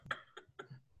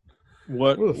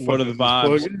What Where the fuck What are is the this plug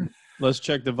vibes? in? Let's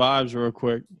check the vibes real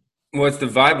quick. What's the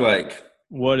vibe like?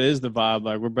 What is the vibe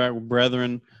like? We're back with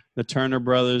brethren, the Turner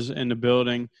brothers in the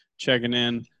building, checking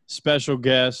in. Special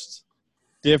guests,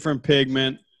 different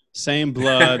pigment, same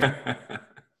blood,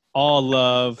 all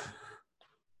love.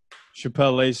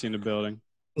 Shapel Lacey in the building.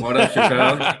 What up,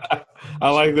 Shapel? I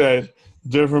like that.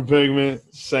 Different pigment,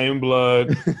 same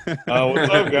blood. What's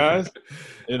up, guys?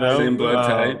 Same blood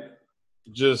type.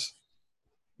 Just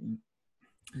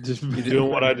doing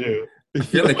what I do. I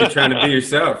feel like you're trying to be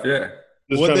yourself. Yeah.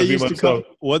 Just What trying they to be used to myself.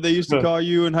 call what they used to call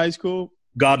you in high school?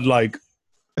 Godlike.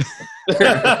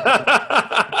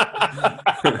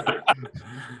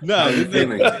 No, did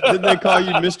they call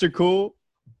you Mr. Cool?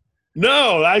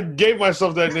 No, I gave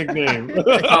myself that nickname.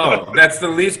 Oh, that's the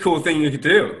least cool thing you could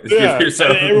do. Is Yeah, give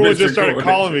yourself and everyone Mr. just started Cool.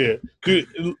 calling me it. Dude,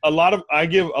 I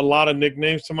give a lot of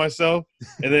nicknames to myself,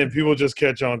 and then people just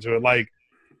catch on to it. Like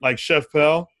Chef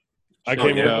Pell, I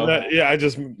came up with that. Yeah, I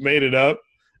just made it up,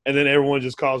 and then everyone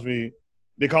just calls me.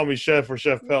 They call me Chef or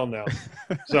Chef Pell now.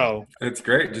 So That's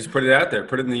great. Just put it out there.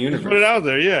 Put it in the universe. put it out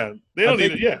there. Yeah, they don't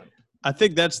need it. Yeah, I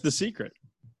think that's the secret.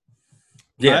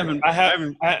 Yeah. I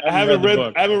haven't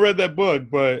read that book,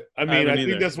 but I mean, I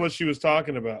think that's what she was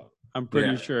talking about. I'm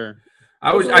pretty sure.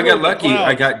 I got lucky.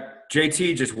 I got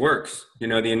JT just works. You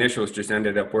know, the initials just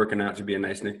ended up working out to be a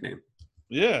nice nickname.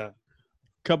 Yeah.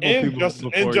 Couple And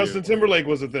people Justin Timberlake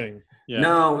was a thing. Yeah.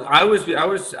 No, I was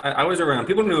around.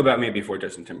 People knew about me before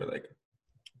Justin Timberlake.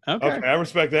 Okay. I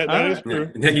respect that. That is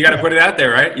true. Yeah. You got to put it out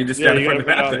there, right? You just got to put it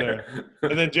out there.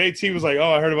 And then JT was like,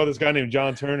 "Oh, I heard about this guy named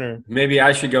John Turner. Maybe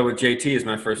I should go with JT as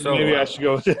my first solo. Maybe I should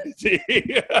go with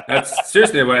JT." That's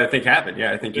seriously what I think happened.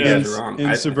 Yeah, I think you guys are wrong.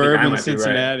 In suburban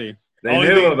Cincinnati. They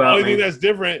knew about only me. thing that's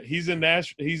different, he's in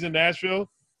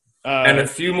Nashville. And a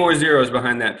few more zeros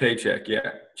behind that paycheck.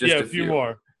 Yeah, just a few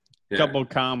more. Yeah. Couple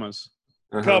commas.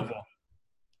 Couple.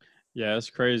 Yeah, it's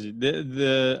crazy.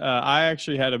 I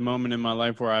actually had a moment in my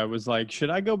life where I was like, should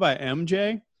I go by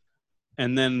MJ?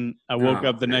 And then I woke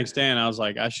up the next day and I was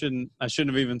like, I shouldn't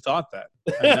have even thought that.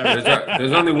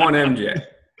 There's only one MJ.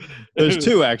 There's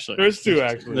two actually.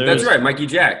 That's right, Mikey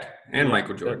Jack and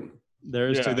Michael Jordan.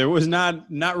 There's two. There was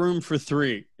not room for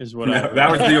three, is what I.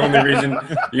 That was the only reason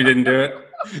you didn't do it.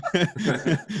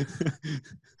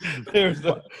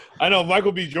 I know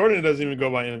Michael B. Jordan doesn't even go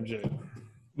by MJ.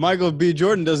 Michael B.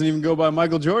 Jordan doesn't even go by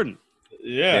Michael Jordan.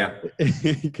 Yeah.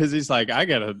 Because he's like,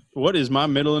 what is my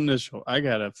middle initial? I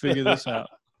got to figure this out.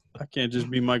 I can't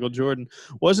just be Michael Jordan.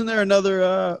 Wasn't there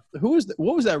another,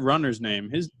 what was that runner's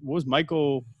name? What was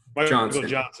Michael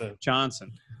Johnson.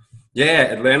 Yeah,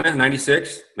 Atlanta,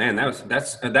 96. Man,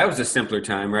 that was a simpler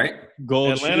time, right?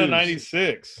 Gold Atlanta, shoes.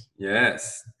 96.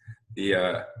 Yes.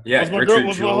 Was my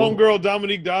homegirl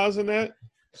Dominique Dawes in that?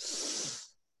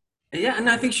 Yeah, and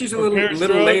I think she's a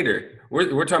little later.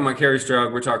 We're talking about Carrie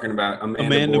Strug. We're talking about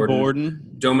Amanda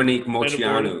Borden. Dominique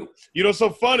Moceanu. You know, so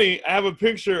funny. I have a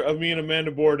picture of me and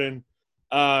Amanda Borden.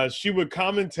 She would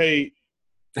commentate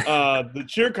the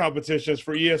cheer competitions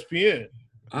for ESPN.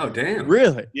 Oh, damn!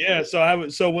 Really? Yeah.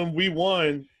 So when we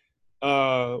won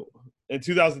in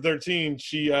 2013,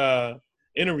 she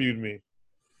interviewed me.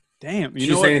 Damn. Did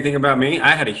she say anything about me?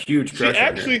 I had a huge crush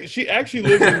on her. She actually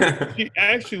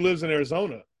lives in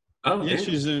Arizona. Oh, yeah.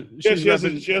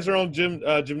 She has her own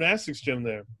gymnastics gym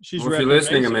there. If you're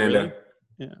listening, Amanda. Really?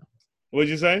 Yeah. What'd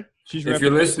you say? If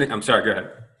you're listening, I'm sorry. Go ahead.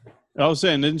 I was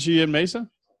saying, isn't she in Mesa?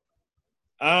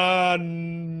 No.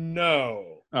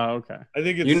 Oh, okay. I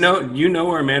think it's you know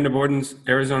where Amanda Borden's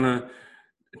Arizona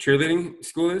cheerleading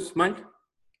school is, Mike?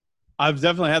 I've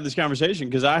definitely had this conversation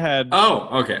because I had.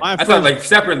 Oh, okay. I thought like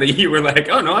separately you were like,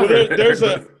 oh no. There's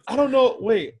I don't know.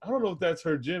 Wait, I don't know if that's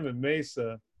her gym in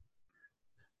Mesa.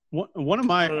 One of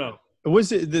my. I don't know.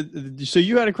 Was it so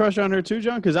you had a crush on her too,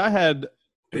 John? Because I had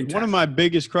one of my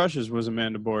biggest crushes was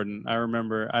Amanda Borden. I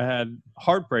remember I had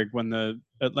heartbreak when the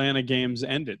Atlanta games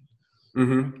ended.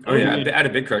 Mm-hmm. Oh yeah, I had a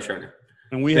big crush on her.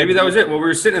 And maybe that was it. Well, we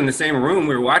were sitting in the same room.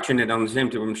 We were watching it on the same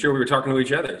time. I'm sure we were talking to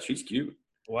each other. She's cute.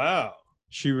 Wow.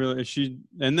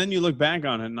 And then you look back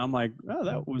on it, and I'm like,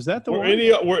 oh, was that the one?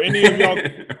 Were any of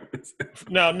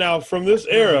y'all now from this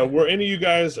era? Were any of you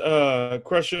guys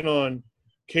crushing on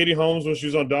Katie Holmes when she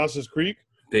was on Dawson's Creek?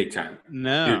 Big time.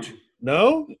 No. Huge.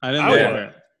 No? I didn't know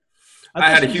that. I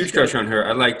had a huge crush on her.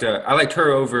 I liked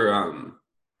her over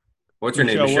what's her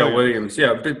name? Michelle Williams.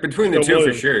 Yeah, between the two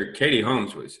for sure. Katie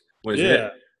Holmes was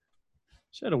it.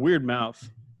 She had a weird mouth.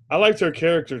 I liked her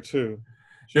character too.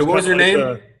 What was her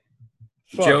name?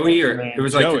 Joey, or it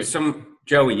was like some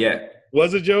Joey, yeah.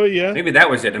 Was it Joey? Yeah. Maybe that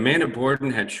was it. Amanda Borden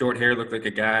had short hair, looked like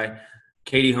a guy.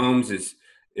 Katie Holmes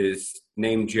is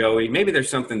named Joey. Maybe there's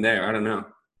something there. I don't know.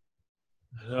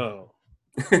 No.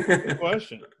 Good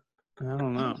question. I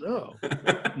don't know. No.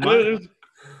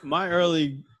 My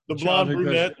early the blonde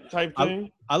brunette type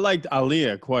thing. I liked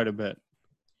Aaliyah quite a bit.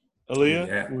 Aaliyah?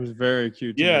 Yeah. It was very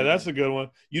cute. Yeah, that's a good one.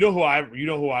 You know who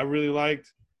I really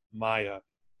liked? Maya.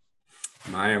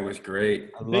 Maya was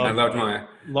great. I loved Maya.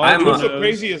 What's so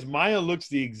crazy is Maya looks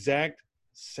the exact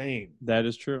same. That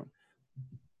is true.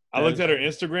 I looked at her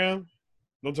Instagram.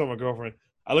 Don't tell my girlfriend.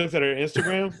 I looked at her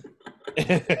Instagram.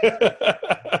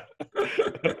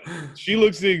 She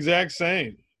looks the exact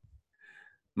same.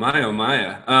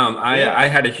 Maya. I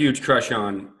had a huge crush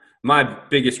on, my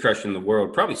biggest crush in the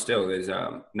world, probably still, is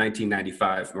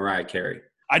 1995 Mariah Carey.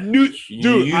 I knew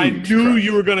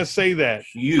you were gonna say that.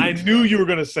 I knew you were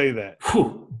gonna say that.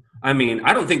 Whew. I mean,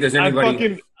 I don't think there's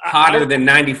anybody hotter than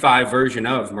 95 version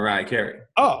of Mariah Carey.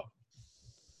 Oh,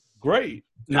 great!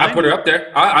 I'll put her up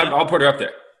there. I'll put her up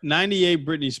there. 98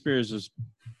 Britney Spears was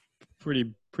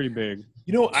pretty big.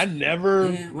 You know, I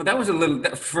never. Yeah, well, that was a little.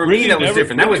 For me, that was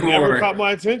different. That was more caught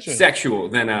my attention. Sexual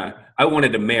than I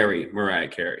wanted to marry Mariah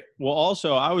Carey. Well,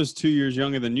 also, I was 2 years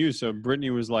younger than you, so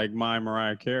Britney was like my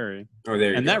Mariah Carey. Oh, there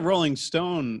you go. And that Rolling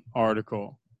Stone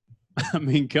article. I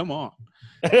mean, come on.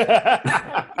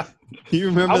 You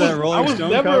remember that Rolling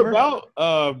Stone cover? I was never about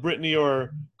Britney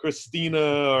or Christina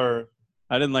or.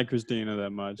 I didn't like Christina that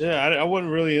much. Yeah, I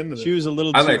wasn't really into that. She was a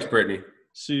little. I liked Britney.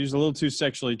 She was a little too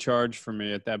sexually charged for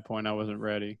me at that point. I wasn't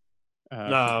ready.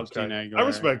 Okay. I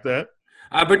respect that.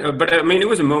 But I mean, it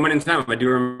was a moment in time. I do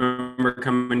remember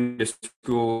coming to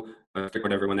school,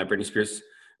 whatever, when that Britney Spears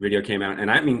video came out. And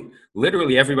I mean,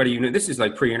 literally everybody you knew, this is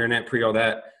like pre-internet, pre-all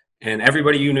that, and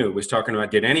everybody you knew was talking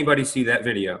about, did anybody see that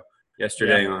video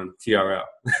yesterday on TRL?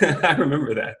 I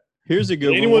remember that. Here's a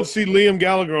good one. Did anyone see Liam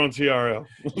Gallagher on TRL?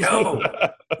 Yo!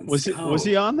 Was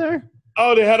he on there?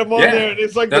 Oh, they had him on there.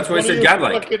 It's like that's what I said.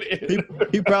 Godlike.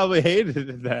 He probably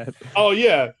hated that. Oh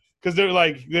yeah, because they were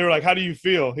like, "How do you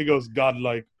feel?" He goes,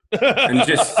 "Godlike," and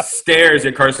just stares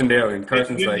at Carson Daly. And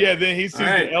Carson's like, "Yeah." Then he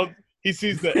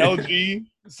sees the LG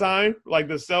sign, like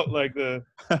the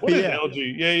what is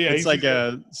LG? Yeah. It's like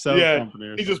a cell company.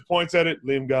 Or he just points at it.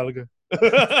 Liam Gallagher.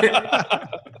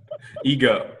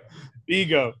 Ego.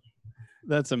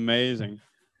 That's amazing.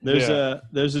 There's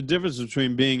a difference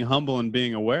between being humble and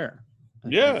being aware.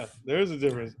 Yeah, there is a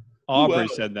difference. Aubrey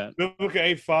said that. Look at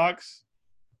A. Fox.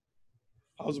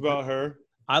 I was about her.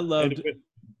 I loved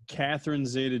Catherine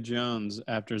Zeta-Jones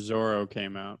after Zorro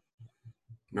came out.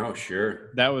 No,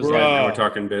 sure. That was now we're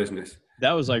talking business.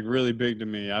 That was like really big to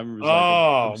me. I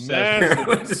was man.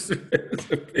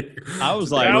 I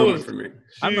was like, for me.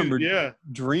 I remember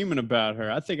dreaming about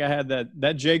her. I think I had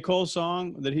that J. Cole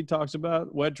song that he talks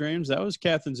about, Wet Dreams. That was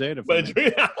Catherine Zeta.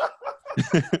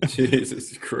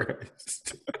 Jesus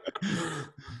Christ.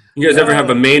 You guys ever have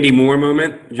a Mandy Moore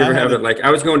moment? Did you ever have it? Like, I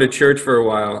was going to church for a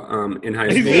while in high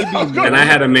school, and I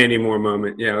had a Mandy Moore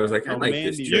moment. Yeah, I was like, I like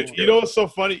this church. You know what's so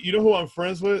funny? You know who I'm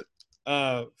friends with?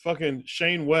 Fucking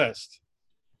Shane West.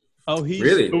 Oh, he's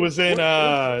really? Who was in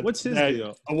what's his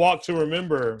deal? A Walk to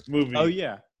Remember movie. Oh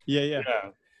yeah.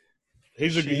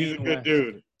 He's a good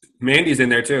dude. Mandy's in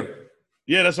there too.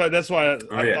 Yeah, that's why I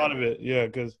thought of it. Yeah,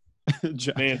 because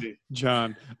Mandy.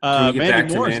 John.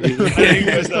 Mandy Moore. Hey,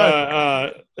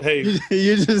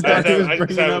 you just thought he was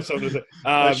bringing up something to say.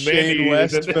 a Shane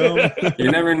West film.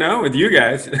 You never know with you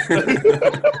guys.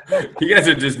 You guys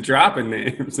are just dropping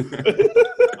names.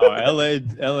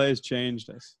 LA's changed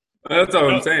us. That's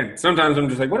all I'm saying. Sometimes I'm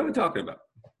just like, what are we talking about?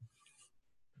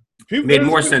 It made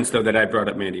more sense, though, that I brought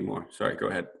up Mandy Moore. Sorry, go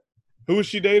ahead. Who was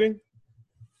she dating?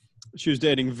 She was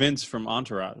dating Vince from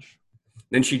Entourage.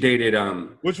 Then she dated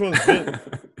Which one's Vince?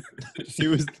 he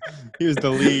was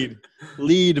the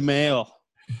lead male.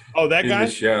 Oh, that guy? In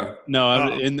the show.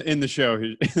 No, in the show.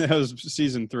 That was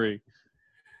season 3.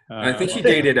 I think she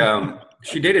dated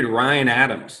Ryan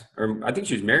Adams, or I think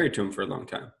she was married to him for a long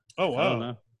time. Oh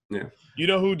wow. Yeah. You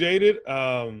know who dated?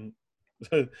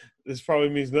 This probably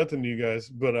means nothing to you guys,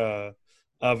 but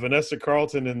Vanessa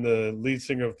Carlton and the lead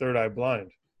singer of Third Eye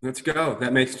Blind. Let's go.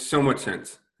 That makes so much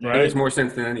sense. Right? That makes more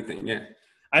sense than anything. Yeah.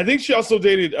 I think she also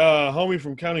dated homie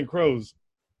from Counting Crows,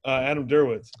 Adam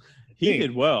Derwitz. He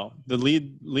did well. The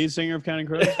lead singer of Counting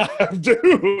Crows.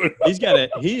 Dude,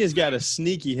 he has got a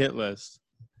sneaky hit list.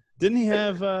 Didn't he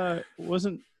have?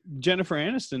 Wasn't Jennifer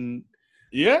Aniston?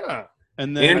 Yeah.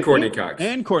 And Courtney Cox.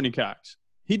 And Courtney Cox.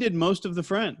 He did most of the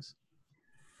Friends.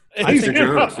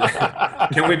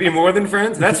 Can we be more than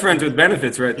friends? That's Friends with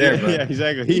Benefits right there. Yeah,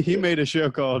 exactly. He made a show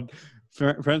called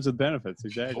Friends with Benefits.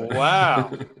 Exactly.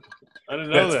 Wow. I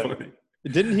didn't know that. Funny.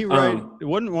 Didn't he write?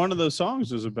 Wasn't one of those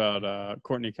songs was about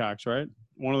Courtney Cox, right?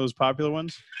 One of those popular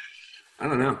ones. I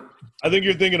don't know. I think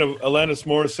you're thinking of Alanis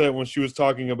Morissette when she was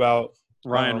talking about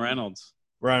Ryan Reynolds.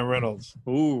 Ryan Reynolds.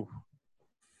 Ooh.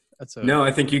 No,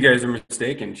 I think you guys are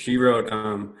mistaken. She wrote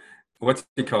what's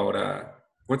it called?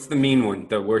 What's the mean one?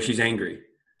 Where she's angry.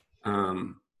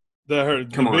 The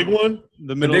The big one?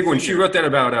 The big one. She wrote that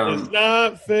about It's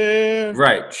not fair.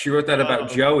 Right. She wrote that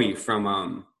about Joey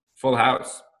from Full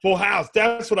House. Full House.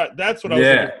 That's what I was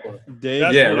looking for.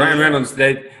 Ryan Reynolds,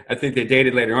 I think they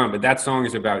dated later on, but that song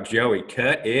is about Joey.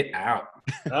 Cut it out.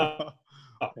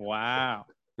 Wow. Wow.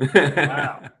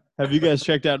 Have you guys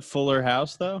checked out Fuller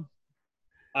House though?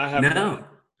 I have not.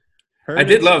 I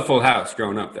did love Full House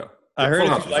growing up though. Full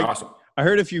House was awesome. I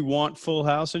heard if you want Full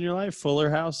House in your life,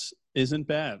 Fuller House isn't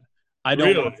bad. I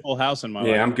don't want Full House in my life.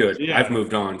 Yeah, I'm good. Yeah. I've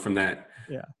moved on from that.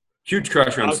 Yeah. Huge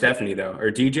crush on Stephanie though, or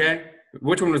DJ.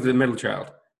 Which one was the middle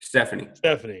child? Stephanie.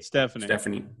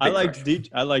 I liked DJ.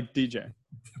 I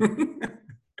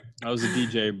was a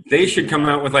DJ. They should come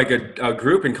out with like a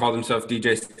group and call themselves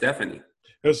DJ Stephanie.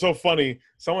 It was so funny.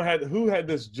 Who had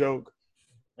this joke?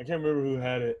 I can't remember who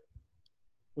had it.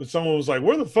 When someone was like,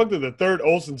 "Where the fuck did the third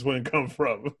Olsen twin come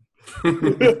from?"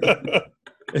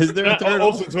 Is there a third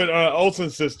Olsen twin? Olsen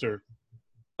sister.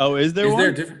 Oh, is there one? There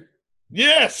a different?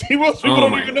 Yes, most people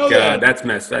don't even know that. That's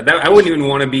messed up. I wouldn't even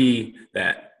want to be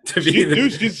that.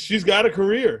 She's got a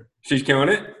career. She's killing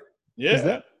it.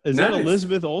 Yeah. Is that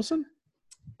Elizabeth Olsen?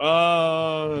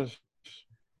 I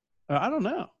don't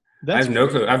know. I have no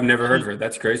clue. I've never heard of her.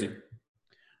 That's crazy.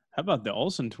 How about the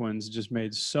Olsen twins just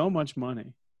made so much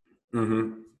money?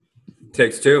 Mm-hmm.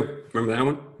 Takes Two. Remember that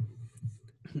one?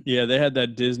 Yeah, they had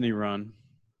that Disney run.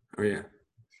 Oh, yeah.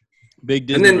 Big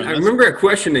Disney run. And then I remember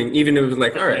questioning, even it was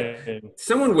like, all right,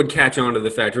 someone would catch on to the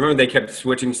fact. Remember they kept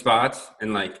switching spots?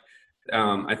 And like,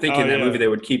 I think in that movie they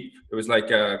would keep, it was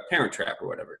like a Parent Trap or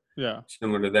whatever. Yeah.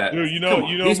 Similar to that. Dude,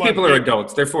 these people are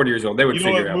adults. They're 40 years old. They would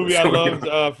figure out. What movie I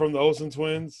loved from the Olsen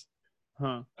twins?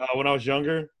 Huh. When I was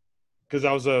younger? Because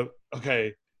I was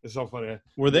it's so funny.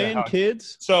 Were they in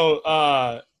Kids? So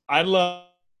I loved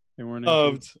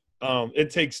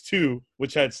It Takes Two,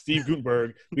 which had Steve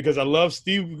Guttenberg, because I love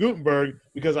Steve Guttenberg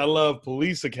because I love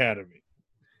Police Academy.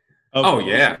 Oh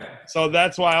yeah. So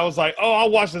that's why I was like, I'll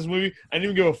watch this movie. I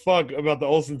didn't even give a fuck about the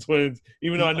Olsen twins,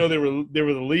 even though I know they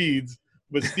were the leads,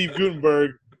 but Steve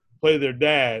Guttenberg played their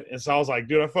dad. And so I was like,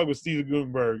 dude, I fuck with Steve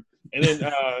Guttenberg. And then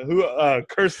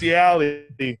Kirstie Alley,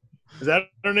 is that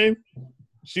her name?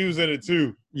 She was in it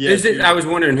too. Yeah, I was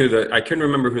wondering I couldn't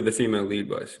remember who the female lead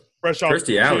was. Fresh off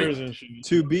Kirstie Alley.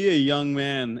 To be a young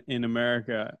man in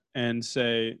America and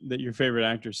say that your favorite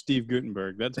actor is Steve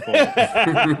Guttenberg, that's bold.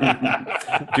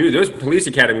 Dude, those Police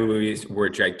Academy movies were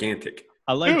gigantic.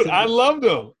 I loved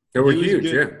them. They were huge,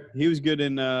 yeah. Yeah. He was good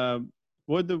in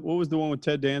what was the one with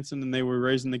Ted Danson and they were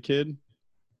raising the kid?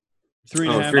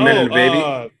 3.5 Three Men and a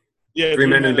Baby. Yeah, Three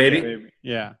Men and a Baby.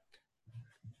 Yeah.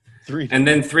 And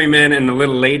then 3 Men and the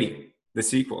Little Lady, the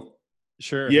sequel.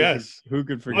 Sure. Yes. Who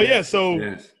could forget? Oh yeah.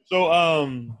 So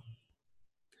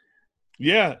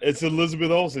it's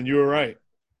Elizabeth Olsen. You were right.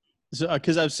 So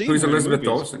because I've seen who's Elizabeth movies.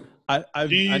 Olsen?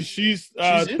 She's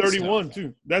 31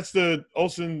 too. That's the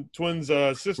Olsen twins'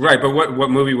 sister. Right, but what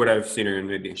movie would I have seen her in?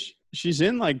 Maybe she's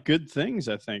in like good things.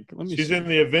 I think. She's in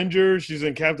the Avengers. She's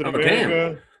in Captain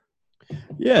America. Damn.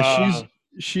 Yeah,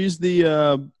 she's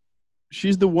the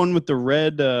one with the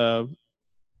red.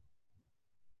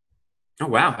 Oh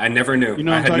wow! I never knew. You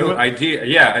know I had no about? idea.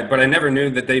 Yeah, but I never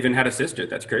knew that they even had a sister.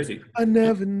 That's crazy. I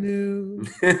never knew.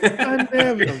 I'm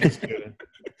just kidding.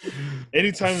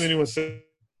 Anytime anyone says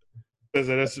that,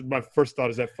 that's my first thought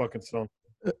is that fucking song.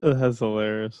 That's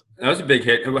hilarious. That was a big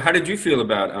hit. How did you feel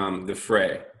about The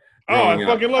Fray? I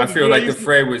fucking love it. I feel like The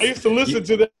Fray was. I used to listen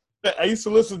to that. I used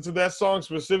to listen to that song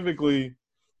specifically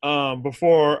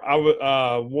before I would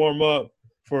warm up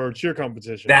for cheer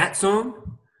competition. That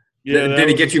song? Yeah. Did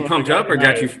it get you pumped up or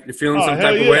got you feeling some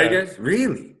type of way, I guess?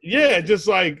 Really? Yeah, just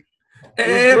like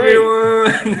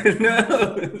everyone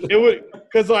knows. It would,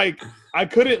 because like I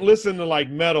couldn't listen to like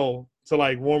metal to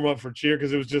like warm up for cheer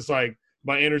because it was just like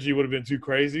my energy would have been too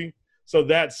crazy. So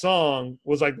that song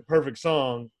was like the perfect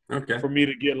song for me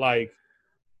to get like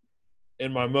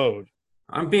in my mode.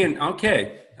 I'm being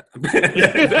okay.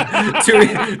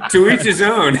 to each his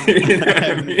own. You know what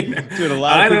I mean? Dude,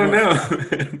 I don't know.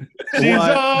 She's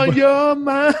on your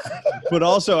mind. But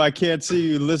also, I can't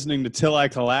see you listening to Till I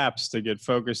Collapse to get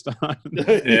focused on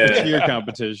the cheer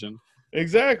competition.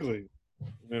 Exactly.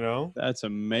 You know? That's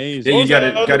amazing. Yeah, you got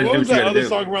to do what you you got to other do.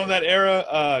 song around that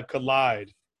era?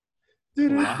 Collide.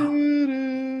 Wow.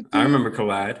 I remember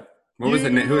Collide. What was the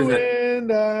name? Who was that? And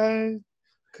I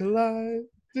collide.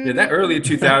 Yeah, that early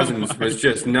 2000s was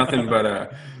just nothing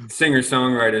but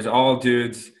singer-songwriters, all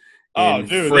dudes, in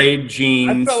frayed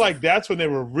jeans. I felt like that's when they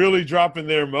were really dropping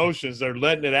their emotions. They're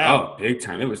letting it out. Oh, big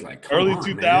time! It was like early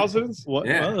 2000s. What?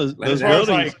 Yeah, Well, those buildings.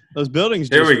 buildings. Those buildings.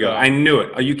 There just we go. fell. I knew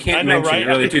it. You can't mention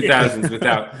early 2000s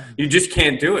without. You just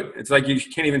can't do it. It's like you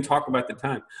can't even talk about the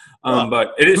time.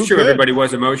 But it is true. could? Everybody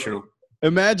was emotional.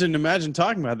 Imagine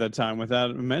talking about that time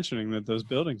without mentioning that those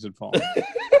buildings had fallen.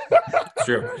 It's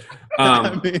true.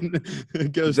 I mean,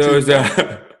 it goes those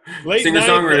late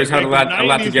singer-songwriters had a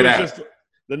lot to get out.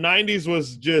 The 90s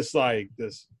was just like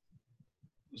this.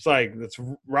 It's like, let's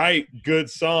write good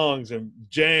songs and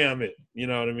jam it. You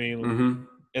know what I mean? Mm-hmm.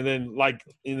 And then, like,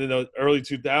 in the early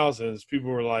 2000s,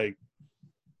 people were like,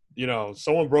 you know,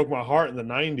 someone broke my heart in the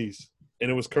 90s,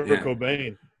 and it was Kurt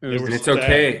Cobain. And it's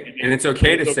okay. And it's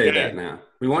okay to say that now.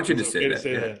 We want you to say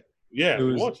that. Yeah,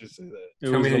 we want you to say that. It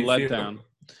was a letdown.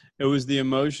 It was the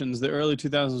emotions. The early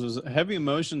 2000s was heavy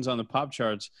emotions on the pop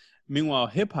charts. Meanwhile,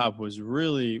 hip hop was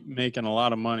really making a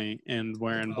lot of money and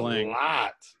wearing bling. A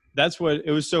lot. That's what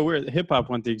it was so weird. Hip hop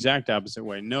went the exact opposite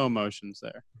way. No emotions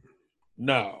there.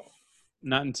 No.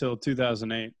 Not until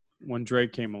 2008 when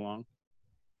Drake came along.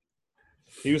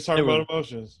 He was talking about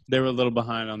emotions. They were a little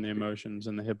behind on the emotions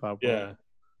in the hip hop world. Yeah.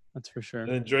 That's for sure.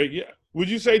 And Drake, would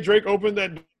you say Drake opened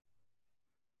that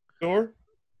door?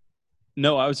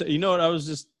 No, I was. You know what? I was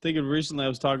just thinking recently. I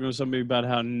was talking to somebody about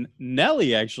how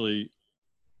Nelly actually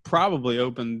probably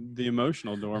opened the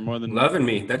emotional door more than Loving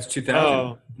Me. That's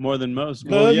 2000. More than most.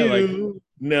 Love you,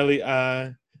 Nelly.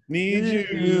 I need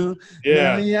you.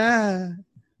 Yeah, Nelly,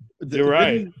 you're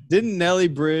right. Didn't Nelly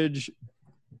bridge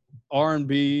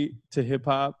R&B to hip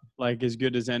hop like as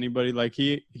good as anybody? Like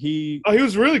he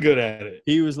was really good at it.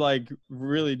 He was like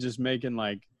really just making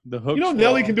like the hooks. You know,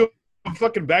 Nelly can do a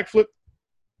fucking backflip.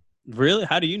 Really?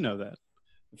 How do you know that?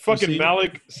 Fucking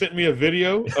Malik sent me a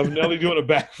video of Nelly doing a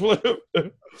backflip.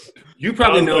 You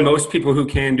probably know most people who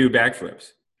can do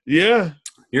backflips. Yeah.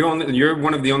 You're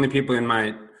one of the only people in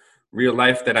my real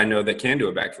life that I know that can do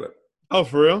a backflip. Oh,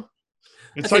 for real?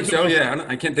 I think so, yeah.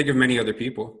 I can't think of many other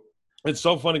people. It's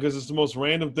so funny because it's the most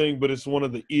random thing, but it's one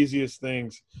of the easiest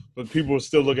things. But people will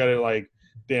still look at it like,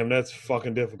 damn, that's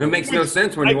fucking difficult. It makes no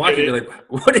sense when you watch it. You're like,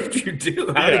 what did you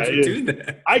do? How did you do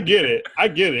that? I get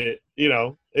it. You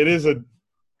know, it is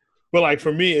but like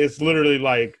for me, it's literally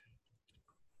like,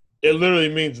 it literally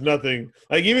means nothing.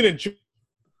 Like even in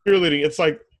cheerleading, it's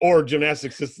like, or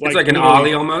gymnastics, it's like an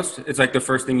ollie almost. It's like the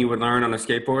first thing you would learn on a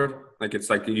skateboard. Like it's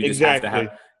like you just have to have.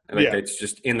 Like it's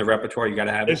just in the repertoire. You got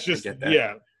to have it. It's just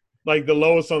like the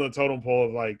lowest on the totem pole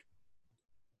of like.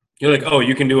 You're like, oh,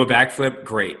 you can do a backflip?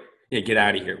 Great. Yeah, get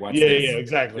out of here. Watch this. Yeah,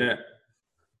 exactly.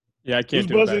 Yeah, I can't.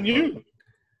 Who's buzzing you?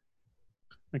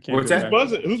 I can't. What's that?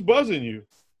 Who's buzzing you?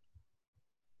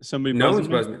 Somebody. No one's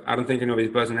buzzing. I don't think anybody's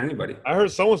buzzing anybody. I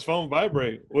heard someone's phone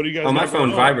vibrate. What do you guys? Oh, my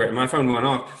phone vibrated. My phone went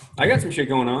off. I got some shit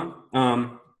going on.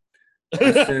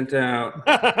 I sent out.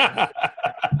 I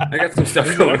got some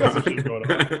stuff going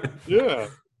on. Yeah.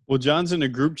 Well, John's in a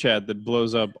group chat that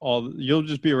blows up all. You'll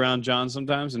just be around John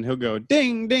sometimes, and he'll go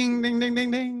ding, ding, ding, ding, ding,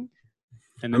 ding.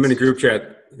 And I'm in a group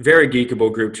chat, very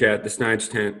geekable group chat. The Snide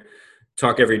Tent.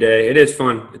 Talk every day. It is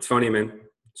fun. It's funny, man.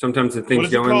 Sometimes the things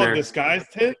go in there. The Skies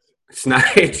Tent.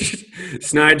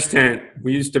 Snide's Tent.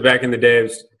 We used to back in the day. It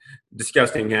was a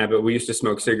disgusting habit. We used to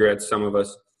smoke cigarettes, some of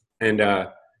us, and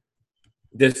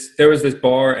there was this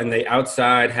bar, and they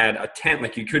outside had a tent.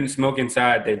 Like you couldn't smoke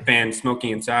inside. They banned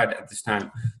smoking inside at this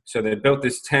time, so they built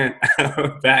this tent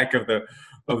out back of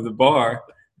the bar,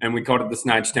 and we called it the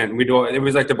Snide's Tent. It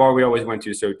was like the bar we always went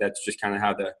to, so that's just kind of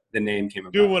how the name came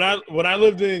about. Dude, when I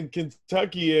lived in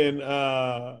Kentucky in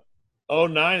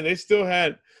 2009, they still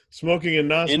had smoking and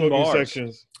non-smoking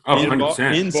sections. Oh,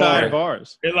 100%. Inside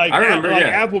bars. And like, I remember,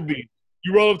 Applebee's.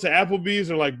 You roll up to Applebee's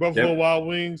or like Buffalo Wild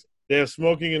Wings, they have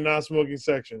smoking and non-smoking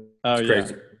sections. Oh, it's yeah.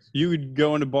 Crazy. You would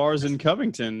go into bars in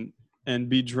Covington and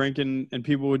be drinking, and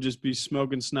people would just be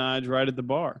smoking snides right at the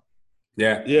bar.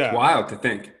 Yeah. It's wild to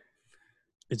think.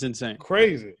 It's insane.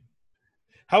 Crazy.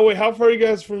 How far are you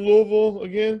guys from Louisville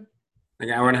again? Like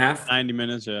an hour and a half? 90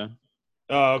 minutes, yeah.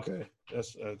 Oh, okay.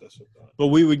 That's But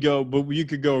you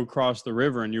could go across the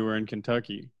river and you were in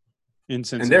Kentucky, in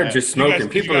Cincinnati. And they're just smoking.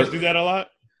 You guys do that a lot?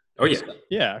 Oh, yeah.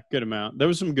 Yeah, good amount. There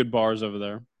was some good bars over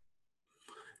there.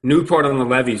 Newport on the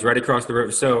Levees, right across the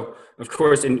river. So, of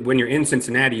course, when you're in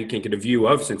Cincinnati, you can't get a view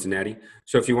of Cincinnati.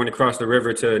 So if you went across the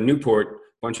river to Newport,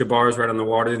 bunch of bars right on the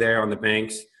water there on the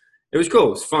banks. It was cool.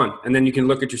 It was fun. And then you can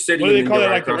look at your city. What do they call it?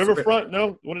 Like the riverfront?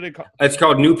 No? What do they call it? It's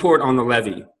called Newport on the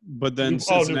Levee. But then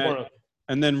Cincinnati.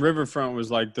 And then Riverfront was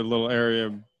like the little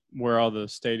area where all the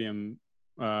stadium,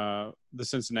 the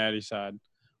Cincinnati side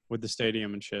with the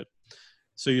stadium and shit.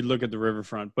 So you'd look at the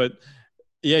riverfront. But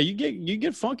Yeah, you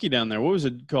get funky down there. What was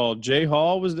it called? J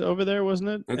Hall was over there, wasn't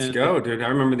it? Let's go, dude. I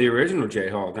remember the original J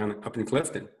Hall down up in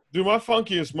Clifton. Dude, my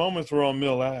funkiest moments were on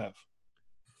Mill Ave.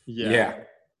 Yeah.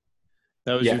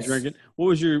 That was your drinking. What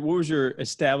was your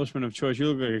establishment of choice? You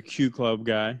look like a Q Club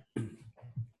guy.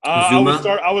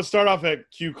 I would start off at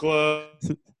Q Club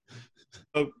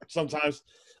sometimes.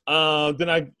 Then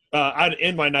I'd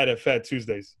end my night at Fat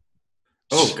Tuesdays.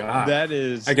 Oh God, that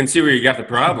is. I can see where you got the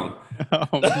problem.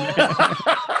 Oh man.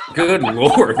 Good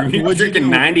Lord, you're drinking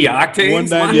 90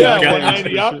 octanes.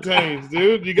 190 octanes,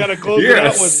 dude. You got to close You're it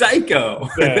out a with psycho.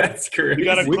 That's crazy. You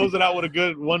got to close it out with a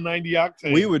good 190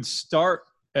 octane. We would start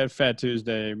at Fat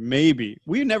Tuesday, maybe.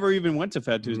 We never even went to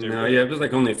Fat Tuesday. No, yeah, it was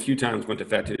like only a few times went to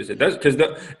Fat Tuesday. That's because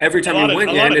every time we went,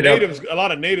 a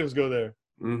lot of natives go there.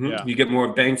 Mm-hmm. Yeah. You get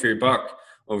more bang for your buck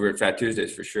over at Fat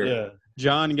Tuesdays for sure. Yeah.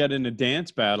 John got in a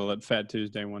dance battle at Fat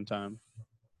Tuesday one time.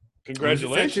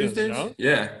 Congratulations, John.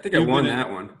 Yeah, I think I won that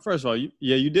one. First of all,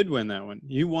 you did win that one.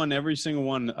 You won every single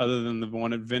one other than the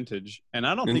one at Vintage, and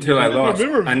I don't think until I lost.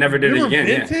 I never did it again.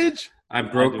 Vintage? Yeah. I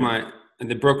broke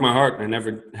it broke my heart. I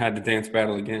never had the dance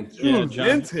battle again. Dude, yeah,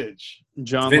 Vintage.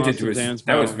 John Vintage lost was the dance that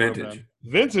battle. was vintage.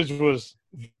 Vintage was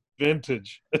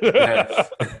vintage.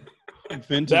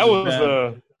 Vintage that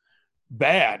was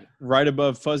bad. Right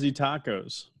above Fuzzy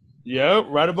Tacos. Yeah,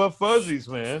 right above Fuzzies,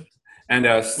 man. And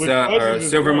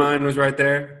Silvermine was right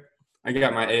there. I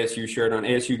got my ASU shirt on.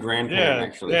 ASU Grand Pan,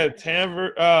 actually. Yeah,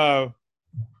 Tanver.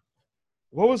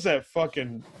 What was that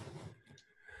fucking?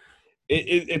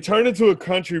 It turned into a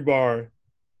country bar.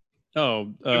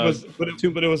 Oh,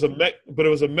 it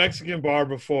was a Mexican bar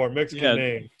before, Mexican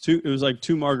name. It was like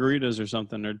two margaritas or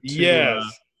something, or two, yes,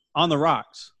 on the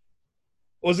rocks.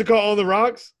 Was it called On the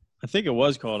Rocks? I think it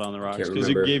was called On the Rocks because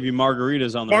it gave you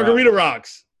margaritas on the Margarita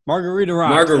Rocks. Margarita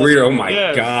Rocks. Margarita. Oh my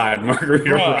God,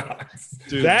 Margarita Rocks.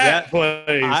 Dude, that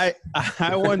place.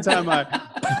 I one time Margarita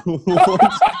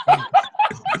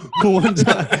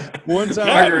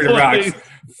Rocks.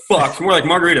 Fucks. More like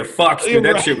Margarita Fucks, dude.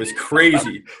 That shit was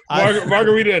crazy.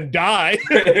 Margarita and die.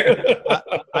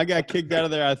 I got kicked out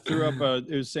of there. I threw up.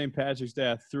 It was St. Patrick's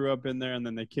Day. I threw up in there, and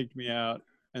then they kicked me out.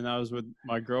 And I was with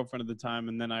my girlfriend at the time,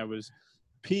 and then I was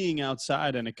peeing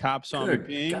outside, and a cop saw me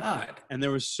peeing. God. And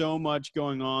there was so much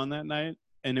going on that night,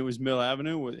 and it was Mill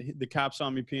Avenue. The cop saw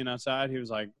me peeing outside. He was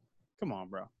like, "Come on,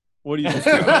 bro. What are you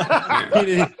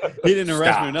doing?" He didn't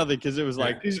arrest me or nothing because it was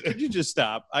like, could you just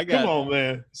stop? Come on,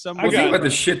 man. Think about the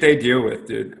shit they deal with,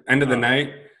 dude. End of the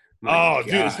night.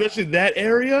 Dude, especially that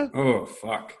area. Oh,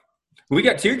 fuck. We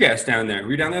got tear gas down there.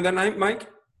 Were you down there that night, Mike?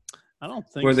 I don't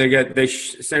think where so. They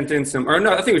sent in some, or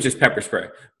no, I think it was just pepper spray.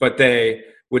 But they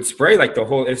would spray like the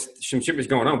whole, if some shit was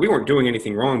going on. We weren't doing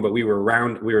anything wrong, but we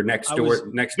were next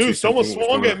door. Dude, someone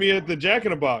swung at me at the Jack in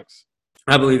the Box.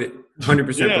 I believe it.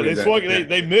 100% yeah, they swung. Yeah.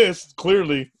 They missed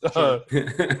clearly. They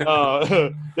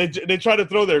tried to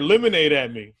throw their lemonade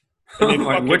at me, and they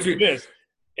fucking missed.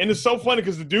 And it's so funny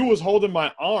because the dude was holding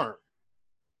my arm,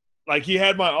 like he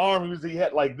had my arm. He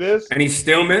had like this, and he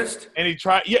still missed. And he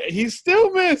tried. Yeah, he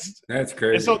still missed. That's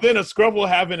crazy. And so then a scrabble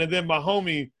happened, and then my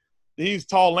homie, he's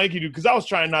tall, lanky dude. Because I was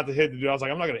trying not to hit the dude. I was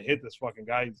like, I'm not gonna hit this fucking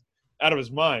guy. He's out of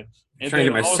his mind. And trying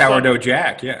to get my sourdough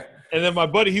Jack. Yeah. And then my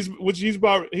buddy, he's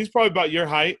probably about your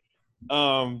height,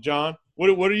 John. What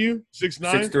are you?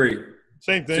 6'9"? 6'3".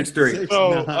 Same thing. 6'3".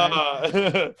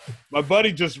 So my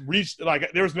buddy just reached,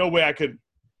 like there was no way I could.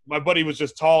 My buddy was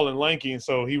just tall and lanky, and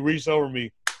so he reached over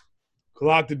me,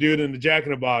 clocked the dude in the Jack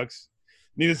in the Box.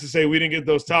 Needless to say, we didn't get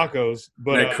those tacos.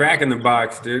 But that crack in the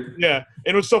box, dude. Yeah,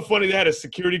 and it was so funny. They had a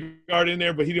security guard in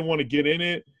there, but he didn't want to get in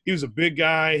it. He was a big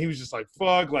guy. He was just like,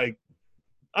 "Fuck, like."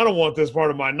 I don't want this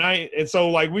part of my night. And so,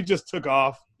 like, we just took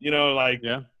off, you know, like,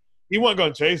 he wasn't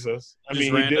going to chase us. I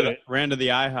mean, he did it. Ran to the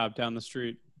IHOP down the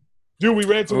street. Dude, we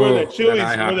ran to where that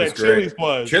Chili's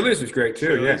was. Chili's was great,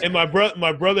 too, yeah. And my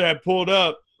brother had pulled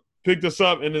up, picked us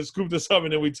up, and then scooped us up,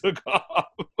 and then we took off.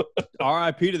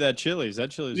 R.I.P. to that Chili's. That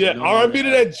Chili's. Yeah, R.I.P. to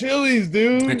that Chili's,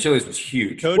 dude. That Chili's was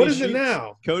huge. What is it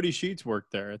now? Cody Sheets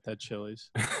worked there at that Chili's.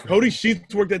 Cody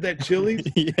Sheets worked at that Chili's?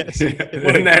 Yes.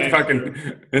 Isn't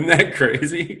that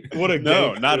crazy?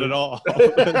 No, not at all.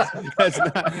 That's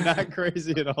not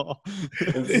crazy at all.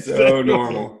 It's so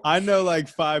normal. I know like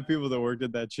 5 people that worked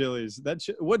at that Chili's.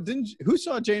 Who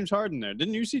saw James Harden there?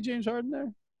 Didn't you see James Harden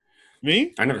there?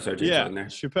 Me? I never saw James Harden there.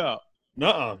 Shapel.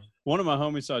 Nuh-uh. One of my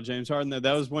homies saw James Harden there.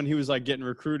 That was when he was like getting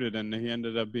recruited, and he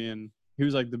ended up he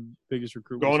was like the biggest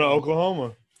recruit. Going to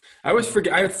Oklahoma. I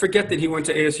forget that he went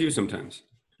to ASU sometimes.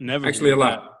 Never. Actually, a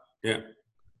lot. Yeah.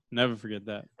 Never forget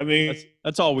that. I mean,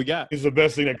 that's all we got. It's the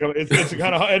best thing that comes. It's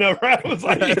kind of. I know, right? It's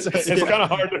kind of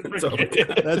hard to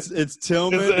forget. It's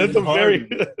Tillman. It's a very.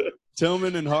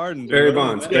 Tillman and Harden. Barry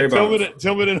Bonds. Yeah,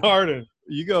 Tillman and Harden.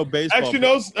 You go baseball. Actually,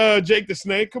 no, Jake the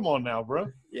Snake. Come on now, bro.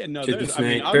 Yeah, no. Jake the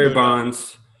Snake. I'll Barry go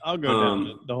Bonds. I'll go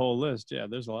down the whole list. Yeah,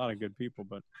 there's a lot of good people,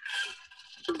 but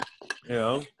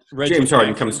James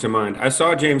Harden comes to mind. I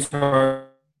saw James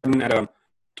Harden at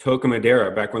Toca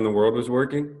Madera back when the world was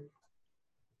working.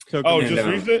 Just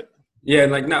recent? Yeah,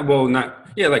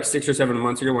 like 6 or 7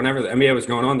 months ago, whenever the NBA was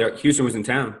going on there, Houston was in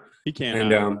town. He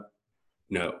can't. And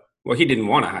no, well, he didn't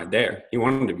want to hide there. He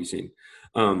wanted to be seen.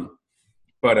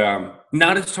 But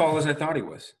not as tall as I thought he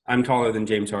was. I'm taller than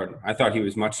James Harden. I thought he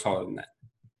was much taller than that.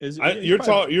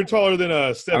 You're taller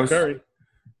than Steph Curry.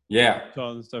 Yeah,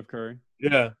 taller than Steph Curry.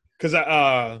 Yeah, because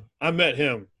I met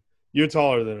him. You're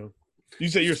taller than him. You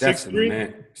said you're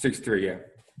 6'3"? 6'3", yeah.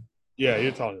 Yeah,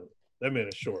 you're taller. That man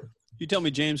is short. You tell me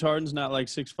James Harden's not like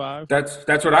 6'5"?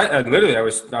 That's what I literally I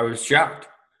was shocked.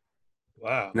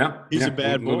 Wow. No, he's a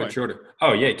bad boy. A little bit shorter.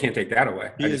 Oh yeah, you can't take that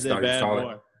away. He is a bad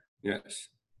boy. Yes.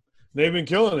 They've been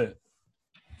killing it.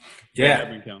 Yeah. They've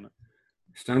been killing it.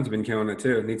 Suns been killing it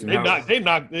too. Need some help.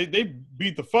 They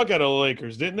beat the fuck out of the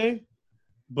Lakers, didn't they?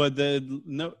 But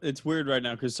it's weird right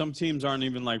now because some teams aren't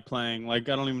even like playing. Like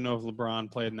I don't even know if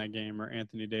LeBron played in that game or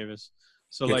Anthony Davis.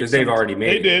 So because they've already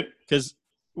made. They did because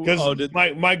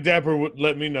Mike Dapper would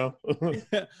let me know.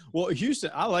 Well,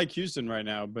 Houston, I like Houston right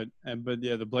now, but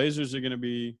yeah, the Blazers are going to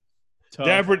be tough.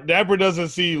 Dapper doesn't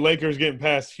see Lakers getting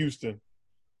past Houston.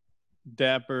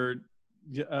 Dapper,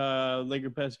 Laker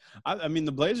pass. I mean,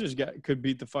 the Blazers could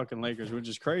beat the fucking Lakers, which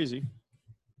is crazy.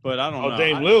 But I don't know.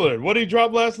 Dame Lillard. What did he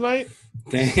drop last night?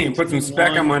 Dang, put some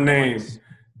respect on my name.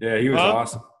 Yeah, he was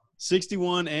awesome.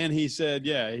 61, and he said,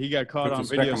 yeah, he got caught on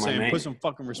video saying, "Put some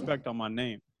fucking respect on my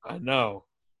name." I know.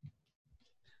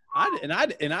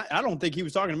 I don't think he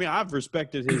was talking to me. I've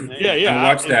respected his name. Yeah. I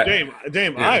watched that.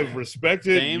 Dame, yeah. I've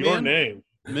respected your name,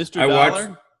 Mr.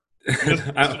 Dollar.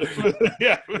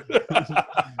 Yeah.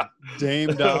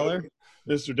 Dame Dollar.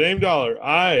 Mr. Dame Dollar.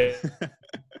 I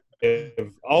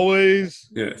have always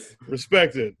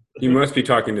respected. You must be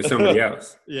talking to somebody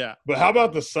else. Yeah. But how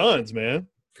about the Suns, man?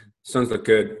 Suns look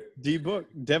good.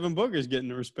 Devin Booker's getting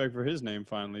the respect for his name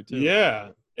finally, too.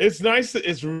 Yeah. It's nice.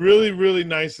 It's really, really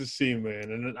nice to see, man.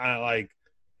 And I like,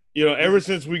 ever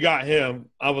since we got him,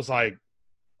 I was like,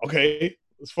 okay,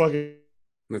 let's go.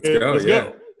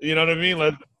 You know what I mean?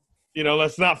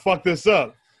 Let's not fuck this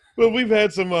up. But we've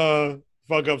had some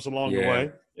fuck ups along the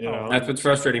way. That's what's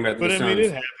frustrating about the Suns. But I mean,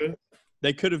 it happened.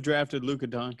 They could have drafted Luka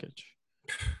Doncic.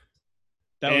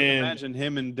 Imagine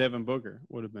him and Devin Booker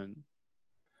would have been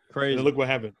crazy. And look what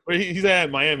happened. He's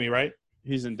at Miami, right?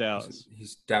 He's in Dallas.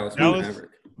 He's Dallas Maverick.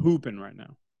 Hooping right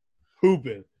now.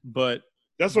 But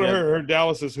that's what I heard.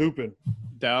 Dallas is hooping.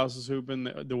 Dallas is hooping.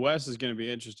 The West is going to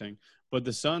be interesting. But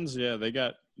the Suns, they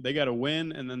got to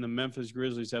win, and then the Memphis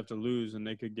Grizzlies have to lose, and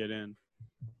they could get in.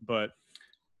 But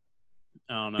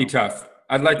I don't know. Be tough.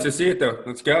 I'd like to see it though.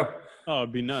 Let's go. Oh,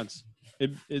 it'd be nuts.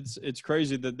 It's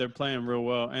crazy that they're playing real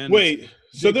well. And wait,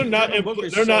 so they're not in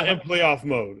playoff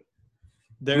mode.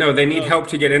 No, they need help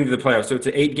to get into the playoffs. So it's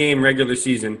an 8-game regular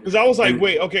season. Because I was like,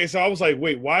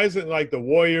 why isn't like the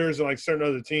Warriors and like certain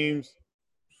other teams?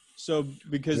 So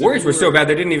because Warriors were so bad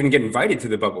they didn't even get invited to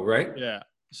the bubble, right? Yeah,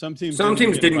 some teams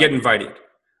didn't get invited.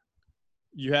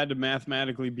 You had to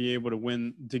mathematically be able to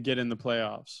win to get in the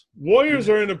playoffs. Warriors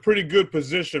are in a pretty good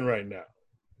position right now.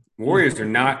 Warriors are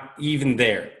not even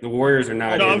there. The Warriors are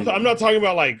not. No, I'm not talking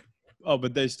about like. Oh,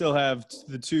 but they still have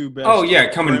the two best. Oh yeah,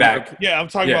 coming back. Yeah, I'm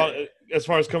talking about as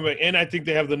far as coming back, and I think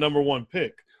they have the number 1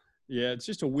 pick. Yeah, it's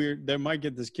just a weird. They might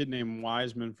get this kid named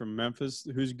Wiseman from Memphis,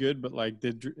 who's good, but like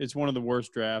it's one of the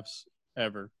worst drafts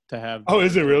ever to have. Oh,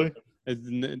 is it really?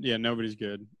 Yeah, nobody's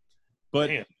good. But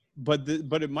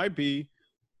it might be.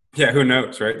 Yeah, who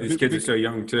knows, right? These kids are so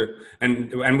young too,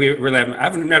 and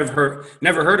I've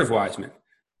never heard of Wiseman.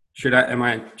 Should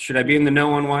I be in the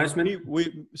know on Wiseman?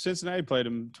 Cincinnati played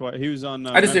him twice. He was on.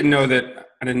 I didn't know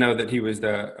that he was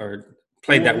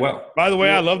played that well. By the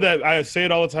way, I love that. I say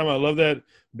it all the time. I love that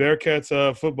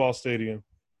Bearcats football stadium.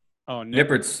 Oh,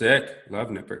 Nippert's sick. Love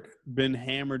Nippert. Been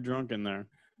hammered drunk in there.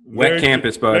 Wet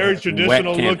campus, bud. Very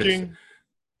traditional looking.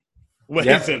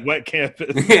 He said wet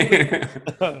campus.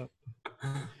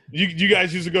 You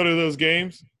guys used to go to those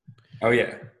games? Oh,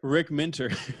 yeah. Rick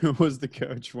Minter was the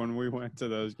coach when we went to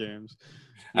those games.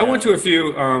 Yeah. I went to a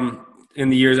few in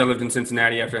the years I lived in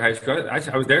Cincinnati after high school.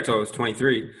 I was there till I was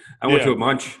 23. I went to a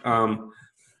bunch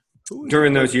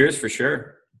during those years for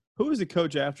sure. Who was the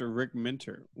coach after Rick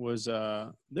Minter?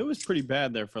 That was pretty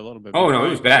bad there for a little bit. Oh, no, it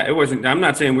was bad. It wasn't – I'm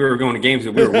not saying we were going to games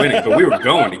that we were winning, but we were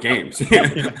going to games.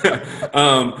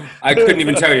 I couldn't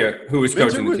even tell you who was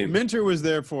coaching the team. Minter was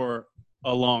there for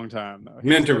a long time though.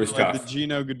 Minter was like tough. The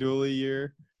Gino Gaduli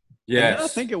year. Yes. I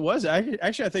think it was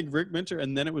actually. I think Rick Minter,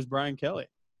 and then it was Brian Kelly.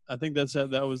 I think that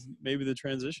was maybe the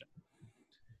transition.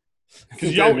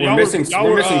 Because we're missing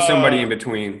somebody in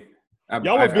between.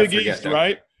 Y'all were Big East,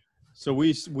 right? So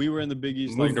we were in the Big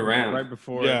East, moved around right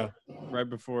before. Yeah, right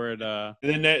before it.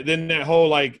 And then that whole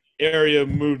like area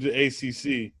moved to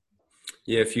ACC.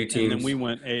 Yeah, a few teams. And then we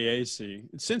went AAC.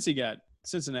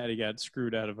 Cincinnati got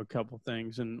screwed out of a couple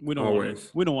things, and we don't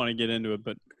want to get into it.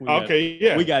 But we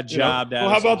got jobbed out.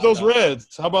 Well, how about those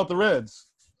Reds? How about the Reds?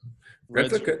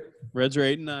 Reds are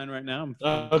 8-9 right now.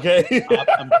 Okay.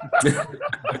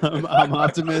 I'm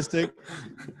optimistic,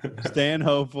 staying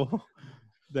hopeful.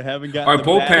 They haven't got our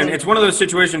bullpen. It's one of those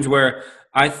situations where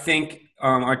I think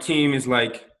our team is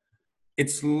like,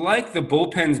 it's like the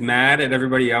bullpen's mad at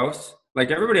everybody else.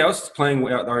 Like everybody else is playing.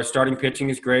 Our starting pitching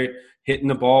is great, hitting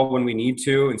the ball when we need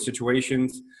to in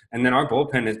situations, and then our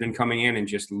bullpen has been coming in and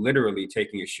just literally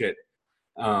taking a shit.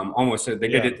 Almost they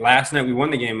did it last night. We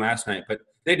won the game last night, but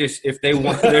they just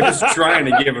they're just trying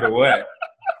to give it away.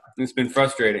 It's been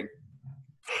frustrating.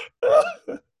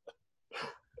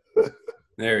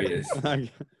 There he is.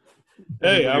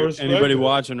 Hey, I respect anybody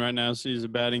watching right now sees a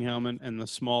batting helmet and the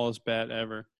smallest bat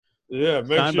ever. Yeah,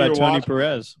 signed by Tony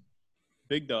Perez,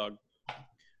 big dog.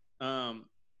 Yeah,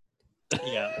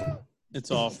 it's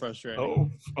all frustrating.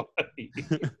 Oh, funny.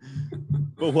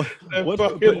 But what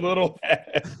fucking little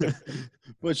hat.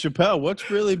 But Shapel,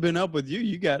 what's really been up with you?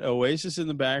 You got Oasis in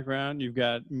the background. You've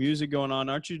got music going on.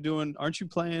 Aren't you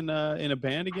playing in a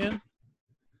band again?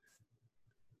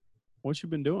 What you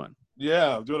been doing?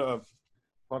 Yeah, I'm doing a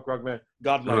punk rock band.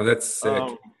 Godlike. Oh, that's sick.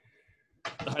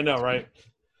 I know, right?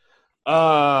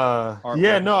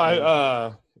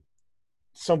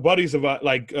 Some buddies of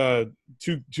like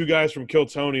two guys from Kill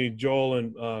Tony, Joel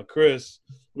and Chris,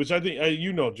 which I think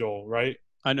you know Joel, right?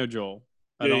 I know Joel.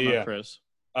 I don't know Chris.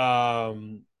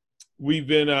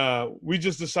 We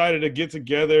just decided to get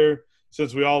together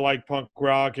since we all like punk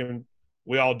rock and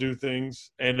we all do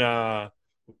things, and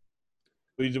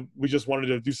we just wanted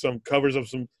to do some covers of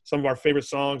some of our favorite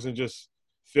songs and just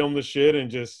film the shit and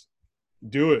just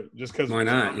do it just because why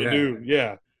not? Something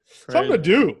to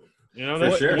do. You know,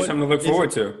 for sure. Something to look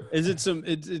forward to. Is it some?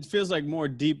 It feels like more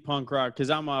deep punk rock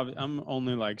because I'm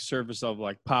only like surface of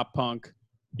like pop punk.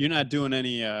 You're not doing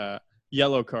any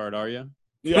Yellow Card, are you?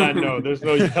 Yeah, no. There's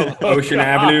no Yellow Ocean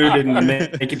Avenue didn't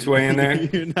make its way in there.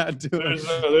 You're not doing.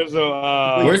 There's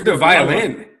no. Where's the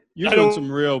violin? You're doing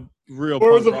some real. Punk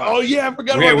rock. Oh yeah, I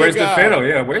forgot about where's that guy. the fiddle?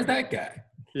 Yeah, where's that guy?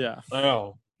 Yeah.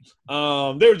 Oh.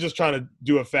 They were just trying to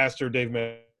do a faster Dave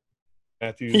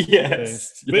Matthews.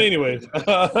 Yes. Thing. But anyways,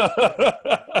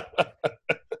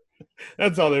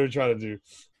 that's all they were trying to do.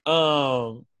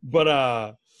 We're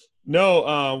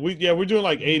doing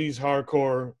like 80s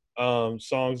hardcore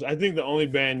songs. I think the only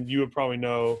band you would probably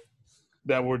know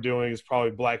that we're doing is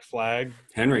probably Black Flag.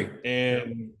 Henry.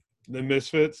 And the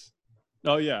Misfits.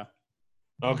 Oh yeah.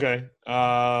 Okay.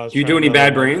 Do you do any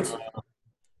Bad Brains?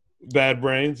 Bad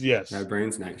Brains, yes. Bad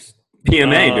Brains, nice.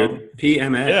 PMA, dude.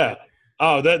 PMA. Yeah.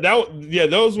 Oh,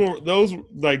 those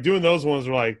like doing those ones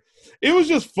were like, it was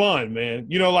just fun, man.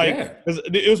 You know, like 'cause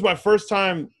it was my first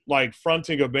time like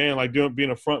fronting a band, like being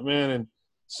a front man and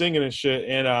singing and shit.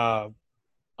 And I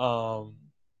don't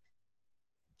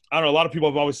know. A lot of people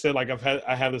have always said like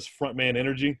I have this front man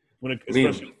energy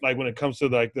especially like when it comes to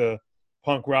like the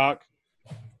punk rock.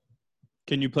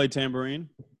 Can you play tambourine?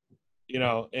 You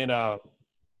know, and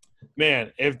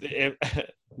man, if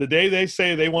the day they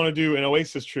say they want to do an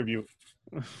Oasis tribute,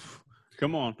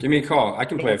 come on, give me a call. I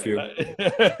can play a few.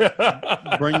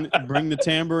 bring the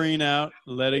tambourine out.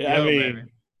 Let it go, baby.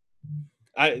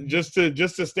 Just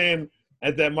to stand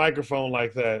at that microphone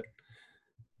like that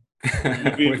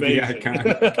would be amazing.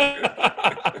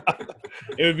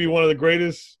 It would be one of the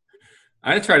greatest.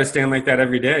 I try to stand like that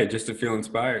every day just to feel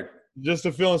inspired. Just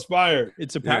to feel inspired.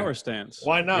 It's a power stance.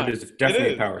 Why not? It is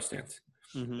definitely a power stance.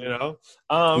 Mm-hmm. You know,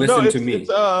 listen to me.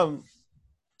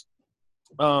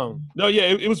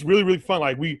 It was really, really fun.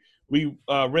 Like we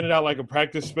rented out like a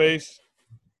practice space.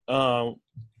 It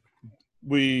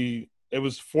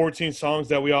was 14 songs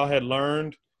that we all had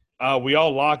learned. We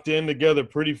all locked in together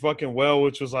pretty fucking well,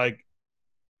 which was like.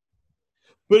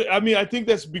 But I mean, I think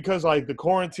that's because like the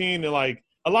quarantine and like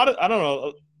a lot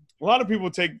of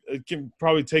people can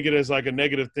probably take it as like a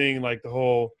negative thing, like the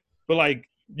whole. But like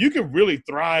you can really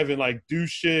thrive and like do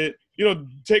shit. You know,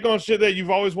 take on shit that you've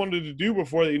always wanted to do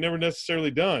before that you never necessarily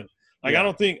done. Like, I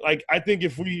don't think – I think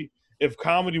if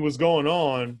comedy was going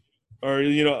on or,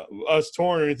 you know, us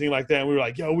touring or anything like that, and we were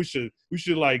like, yo, we should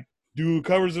like, do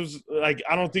covers of – like,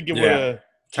 I don't think it would have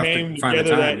came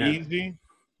together that easy.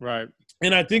 Right.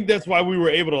 And I think that's why we were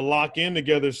able to lock in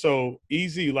together so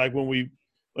easy. Like when we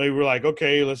were like,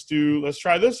 okay, let's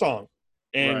try this song.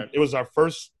 And It was our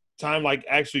first time like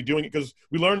actually doing it because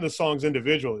we learned the songs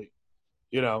individually,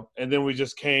 and then we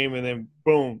just came and then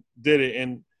boom, did it.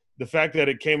 And the fact that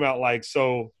it came out like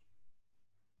so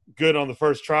good on the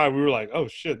first try, we were like, oh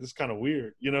shit, this is kind of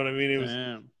weird. You know what I mean? It was,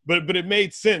 but it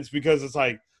made sense because it's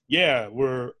like, yeah,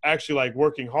 we're actually like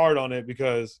working hard on it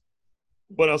because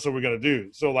what else are we going to do?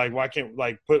 So like, why can't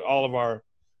like put all of our,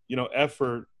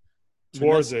 effort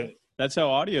towards it? That's how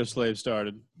Audio Slave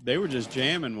started. They were just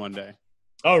jamming one day.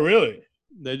 Oh, really?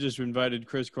 They just invited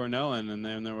Chris Cornell in, and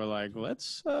then they were like,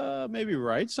 let's maybe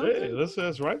write something. Hey, let's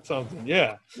write something.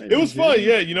 Yeah. Maybe it was fun.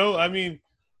 Yeah. I mean,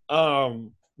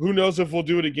 who knows if we'll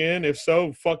do it again? If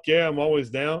so, fuck yeah, I'm always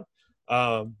down.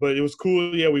 But it was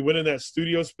cool. Yeah. We went in that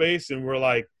studio space and we're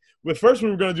like, at first we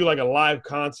were going to do like a live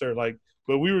concert,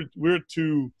 but we're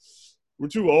too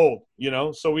old,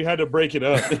 so we had to break it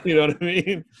up. You know what I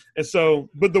mean? And so,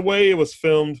 but the way it was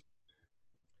filmed,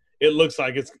 it looks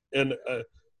like it's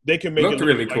they can make it look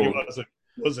really like cool. It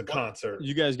was a concert.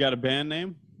 You guys got a band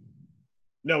name?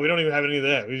 No, we don't even have any of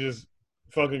that. We just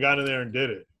fucking got in there and did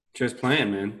it. Just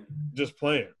playing, man. Just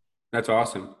playing. That's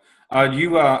awesome.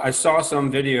 I saw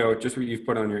some video, just what you've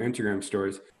put on your Instagram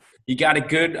stories. You got a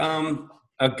good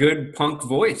punk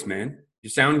voice, man. You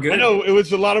sound good. I know. It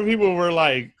was a lot of people were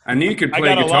like, I knew you could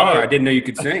play guitar. I didn't know you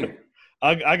could sing.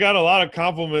 I got a lot of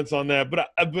compliments on that, but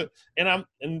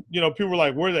people were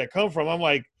like, where did that come from? I'm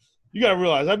like, you got to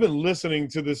realize I've been listening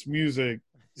to this music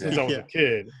since I was a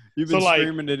kid. You've been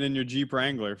screaming it in your Jeep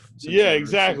Wrangler. Yeah,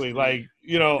 exactly. Like,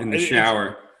 in the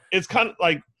shower. It's kind of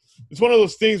like, it's one of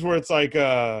those things where it's like,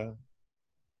 what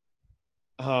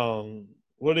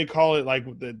do they call it? Like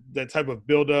that type of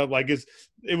buildup. Like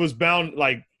it was bound,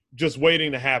 like just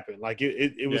waiting to happen. Like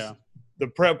it was the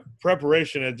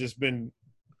preparation had just been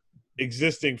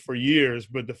existing for years,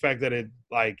 but the fact that it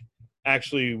like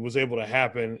actually was able to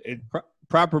happen,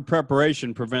 proper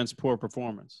preparation prevents poor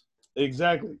performance.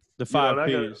 Exactly. The 5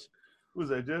 P's. Who's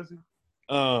that, Jesse?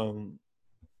 Who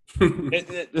would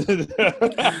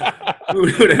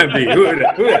that be?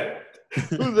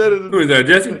 Who's that,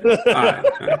 Jesse? All right,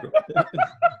 cool.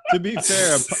 To be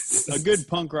fair, a good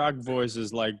punk rock voice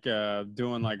is like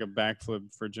doing like a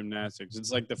backflip for gymnastics.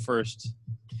 It's like the first.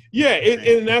 Yeah,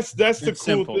 and that's the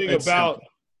cool thing about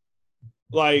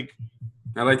like.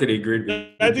 I like that he agreed.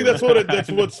 I think that's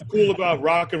what's cool about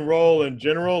rock and roll in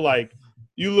general. Like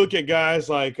you look at guys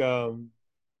like Billy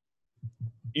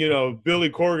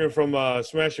Corgan from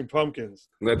Smashing Pumpkins.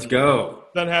 Let's go.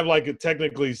 Doesn't have like a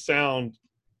technically sound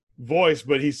voice,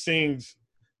 but he sings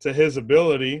to his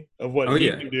ability of what he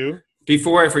can do.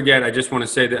 Before I forget, I just want to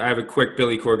say that I have a quick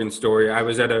Billy Corgan story. I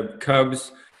was at a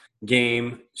Cubs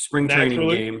game, spring training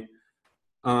game.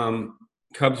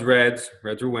 Cubs Reds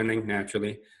were winning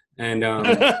naturally, and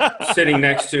sitting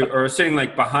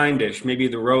like behind-ish, maybe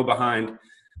the row behind,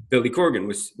 Billy Corgan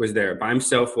was there by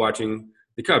himself watching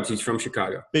the Cubs. He's from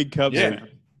Chicago. Big Cubs fan.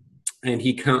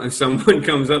 And someone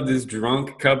comes up, this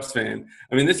drunk Cubs fan.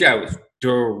 I mean, this guy was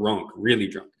drunk, really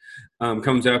drunk.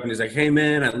 Comes up and he's like, "Hey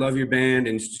man, I love your band,"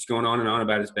 and he's just going on and on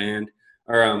about his band.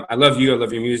 Or I love you, I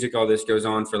love your music. All this goes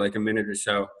on for like a minute or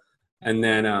so, and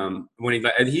then when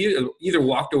he either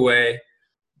walked away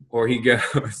or he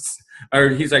goes, or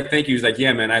he's like, "Thank you." He's like,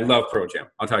 "Yeah, man, I love Pro Jam.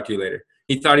 I'll talk to you later."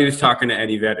 He thought he was talking to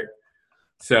Eddie Vedder.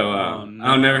 So I'll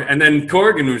never. And then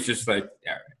Corgan was just like,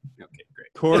 "All right, okay, great."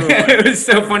 It was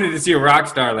so funny to see a rock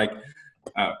star like,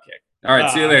 "Okay, all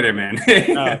right, see you later, man."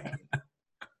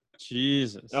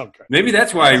 Jesus. Okay. Maybe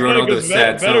that's why he wrote all those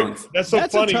sad songs. That's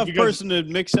funny. A tough person to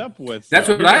mix up with. That's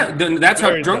what that's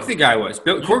how drunk the guy was.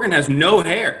 Corgan has no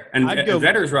hair, and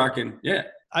Vedder's rocking. Yeah.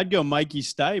 I'd go Mikey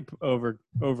Stipe over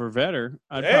Vedder.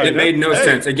 It made no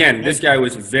sense. Again, this guy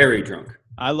was very drunk.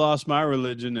 I lost my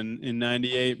religion in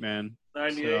 98, man.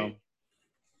 98.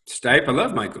 So. Stipe, I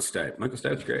love Michael Stipe. Michael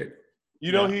Stipe's great.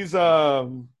 He's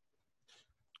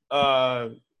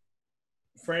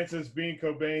Francis Bean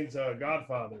Cobain's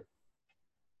godfather.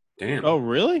 Damn. Oh,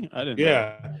 really? I didn't know.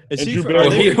 Yeah. Is he Kurt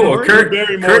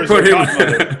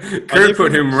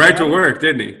put him right to work,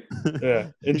 didn't he? Yeah.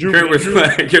 And Kurt was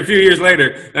like, a few years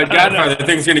later, that Godfather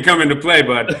thing's going to come into play,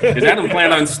 bud. Because Adam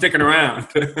planned on sticking around.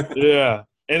 Yeah.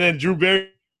 And then Drew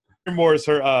Barrymore is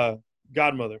her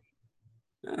godmother.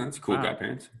 Oh, that's cool,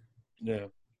 godparents. Yeah.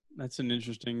 That's an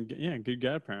interesting, good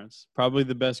godparents. Probably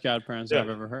the best godparents I've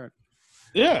ever heard.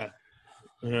 Yeah.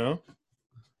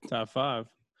 Top 5.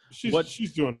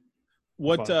 She's doing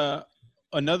what fine.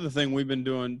 another thing we've been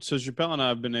doing. So Chappelle and I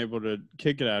have been able to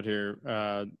kick it out here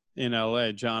in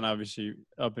LA. John, obviously,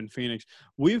 up in Phoenix.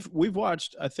 We've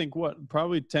watched, I think,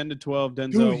 probably 10 to 12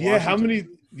 Denzel. Dude, yeah. Washington. How many?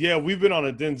 Yeah, we've been on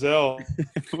a Denzel.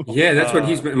 Yeah, that's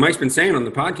what Mike's been saying on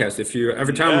the podcast.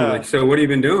 Every time I'm like, so what have you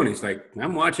been doing? He's like,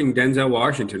 I'm watching Denzel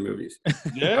Washington movies.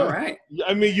 Yeah. All right.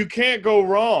 I mean, you can't go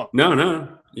wrong.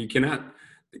 No, you cannot.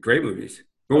 Great movies.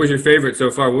 What was your favorite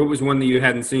so far? What was one that you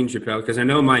hadn't seen, Chappelle? Because I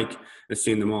know Mike has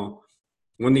seen them all.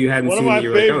 One that you hadn't seen. One of that my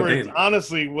you were favorites, like, oh,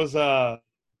 honestly, was that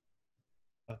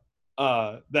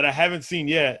I haven't seen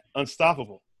yet.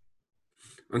 Unstoppable.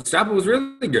 Unstoppable was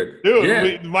really good. Dude,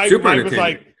 yeah. Mike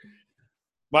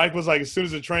was like, as soon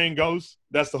as the train goes,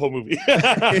 that's the whole movie.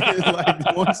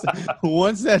 Like once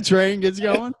that train gets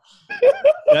going,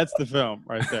 that's the film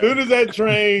right there. As soon as that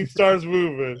train starts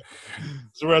moving,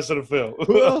 it's the rest of the film.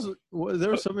 Who else?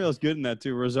 There was somebody else good in that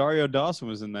too. Rosario Dawson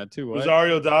was in that too. Right?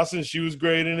 Rosario Dawson, she was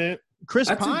great in it. Chris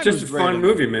That's Pine just was a fun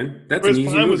movie, man. That's Chris an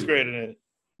easy Pine movie. was great in it.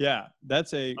 Yeah,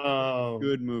 that's a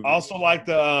good movie. I also like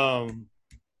the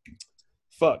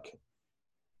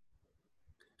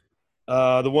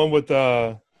the one with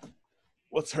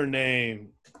what's her name?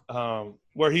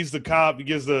 Where he's the cop, he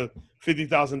gives the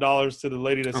 $50,000 to the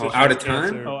lady that says Out of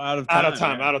Time? cancer. Out of Time. Out of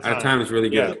Time. Yeah. Out of Time. Out of Time is really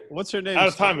good. Yeah. What's her name? Out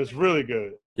of Time is really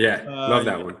good. Yeah, love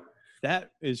that one.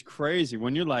 That is crazy.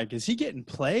 When you're like, is he getting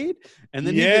played? And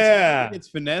then he gets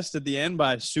finessed at the end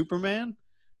by Superman.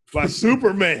 By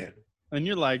Superman. And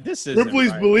you're like, this is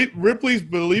Ripley's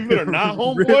Believe It or Not,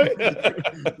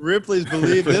 homeboy. Ripley's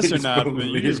Believe This or Not, but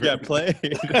you just got played.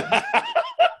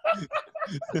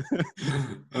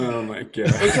 Oh my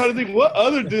god! I'm trying to think what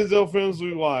other Denzel films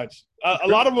we watched. A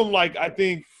lot of them, like I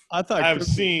thought I've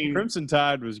seen. Crimson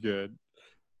Tide was good.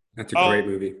 That's a great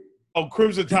movie. Oh,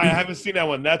 Crimson Tide! I haven't seen that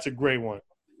one. That's a great one.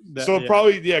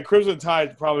 Crimson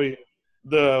Tide probably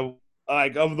the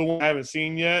of the one I haven't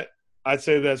seen yet. I'd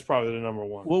say that's probably the number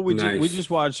one. Well, we just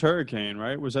watched Hurricane,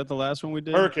 right? Was that the last one we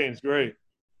did? Hurricane's great.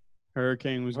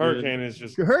 Hurricane's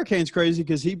crazy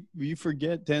because you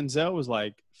forget Denzel was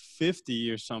like 50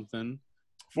 or something,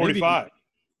 45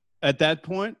 at that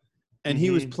point, and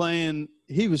he was playing.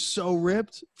 He was so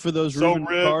ripped for those Reuben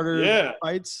Carter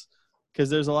fights because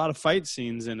there's a lot of fight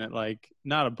scenes in it. Like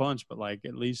not a bunch, but like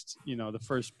at least the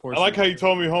first portion. I like how you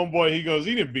told me, homeboy. He goes,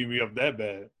 he didn't beat me up that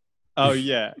bad. Oh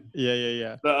yeah.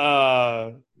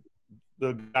 The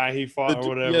guy he fought or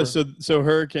whatever. Yeah. So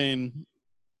Hurricane.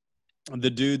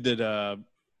 The dude that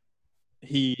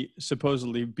he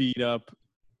supposedly beat up,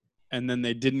 and then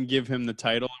they didn't give him the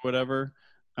title or whatever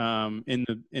in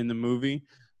the movie.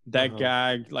 That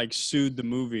guy like sued the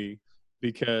movie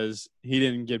because he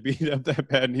didn't get beat up that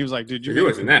bad, and he was like, "Dude, he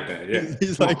wasn't that bad." Yeah,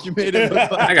 he's like, "You made it."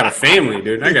 I got a family,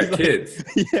 dude. I got kids.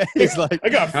 Yeah, he's like, "I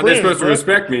got friends." How they supposed to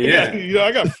respect me? Yeah,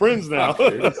 I got friends now.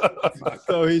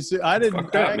 So I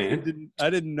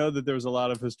didn't know that there was a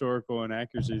lot of historical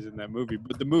inaccuracies in that movie,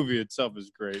 but the movie itself is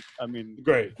great. I mean,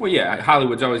 great. Well, yeah,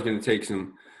 Hollywood's always going to take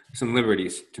some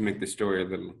liberties to make the story a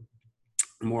little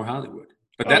more Hollywood.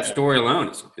 But that story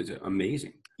alone is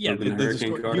amazing. Yeah,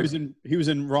 he was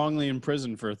wrongly in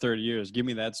prison for 30 years. Give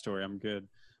me that story. I'm good.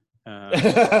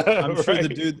 I'm sure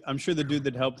the dude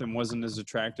that helped him wasn't as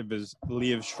attractive as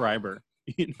Liev Schreiber.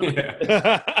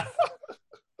 Yeah.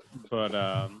 But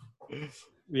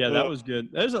that was good.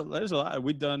 There's a lot.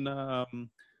 We've done.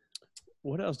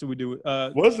 What else did we do?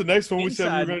 What's the next one we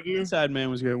said we were gonna do? Inside Man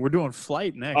was good. We're doing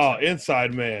Flight next. Oh,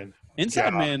 Inside Man.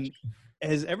 Inside Man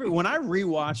when I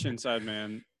rewatch Inside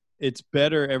Man, it's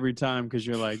better every time because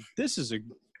you're like, this is a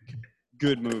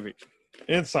good movie.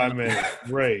 Inside Man,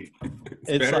 great.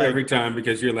 It's better every time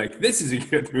because you're like, this is a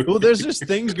good movie. Well, there's just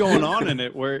things going on in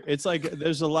it where it's like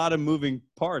there's a lot of moving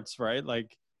parts, right?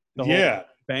 Like the whole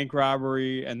bank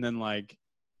robbery, and then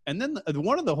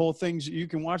one of the whole things you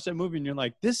can watch that movie and you're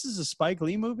like, this is a Spike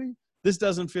Lee movie. This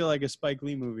doesn't feel like a Spike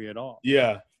Lee movie at all.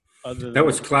 Yeah, that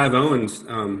was Clive Owen's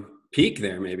peak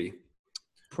there, maybe.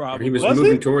 Probably he was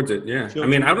moving towards it. Yeah,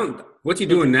 Children, I mean, what's he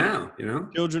doing now?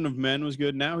 Children of Men was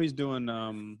good. Now he's doing.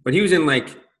 But he was in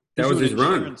that was his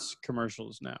run.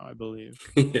 Commercials now, I believe.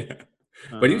 Yeah,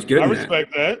 but he was good. I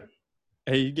respect that.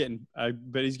 Hey, I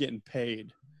bet he's getting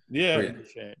paid. Yeah,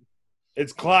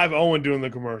 it's Clive Owen doing the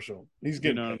commercial. He's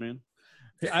getting. You know what I mean?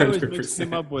 I always mix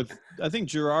him up with. I think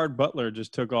Gerard Butler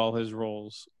just took all his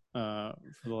roles. For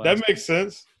the last that makes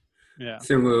sense. Yeah,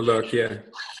 similar look. Yeah.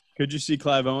 Could you see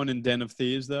Clive Owen in Den of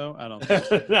Thieves, though? I don't think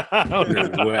so.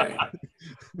 No way.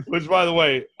 Which, by the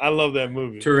way, I love that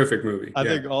movie. Terrific movie. I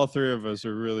think all three of us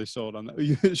are really sold on that.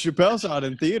 Chappelle saw it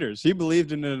in theaters. He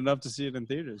believed in it enough to see it in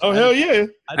theaters. Oh, hell yeah.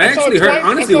 I actually heard,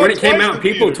 honestly, when it came out,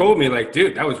 people told me, like,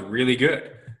 dude, that was really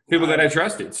good. People that I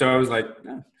trusted. So I was like,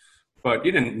 but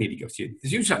you didn't need to go see it.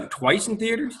 Did you saw it twice in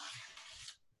theaters?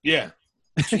 Yeah.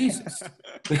 Jesus.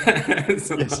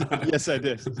 Yes, I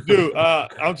did. Dude,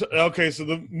 okay, so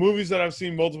the movies that I've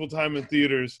seen multiple times in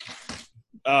theaters,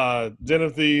 Den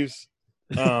of Thieves,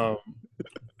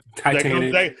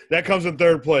 Titanic. that comes in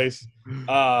third place.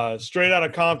 Straight Outta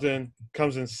Compton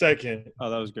comes in second. Oh,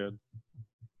 that was good.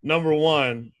 Number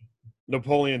 1,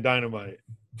 Napoleon Dynamite.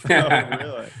 Oh,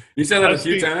 really? You said that a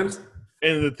few times?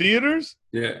 In the theaters?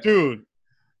 Yeah. Dude,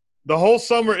 the whole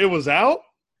summer it was out,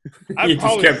 I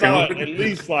probably saw it at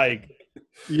least like,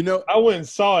 I went and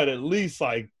saw it at least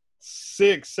like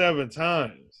 6-7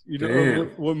 times. You know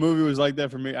what movie was like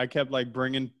that for me? I kept like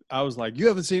I was like, you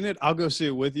haven't seen it? I'll go see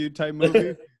it with you type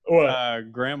movie.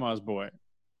 What? Grandma's Boy.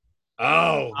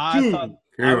 Oh, dude.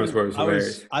 Grandma's Boy was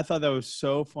hilarious. I thought that was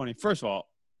so funny. First of all,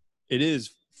 it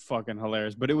is fucking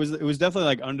hilarious, but it was definitely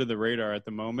like under the radar at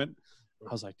the moment.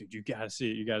 I was like, dude, you gotta see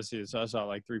it. You gotta see it. So I saw it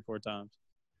like 3-4 times.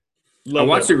 I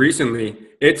watched it recently.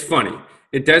 It's funny.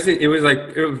 It was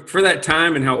like, for that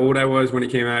time and how old I was when it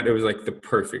came out, it was like the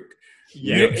perfect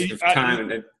mix of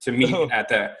time to meet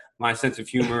at my sense of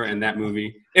humor and that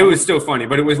movie. It was still funny,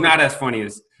 but it was not as funny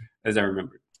as I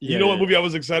remembered. You know what movie I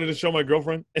was excited to show my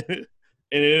girlfriend? And it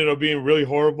ended up being really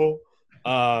horrible?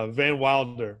 Van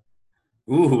Wilder.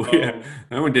 Ooh, yeah.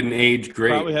 That one didn't age great.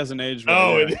 Probably hasn't aged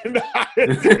well. It did not.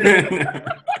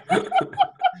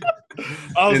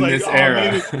 I was in like, this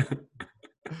era. Man,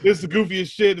 this is the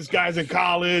goofiest shit. This guy's in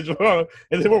college. And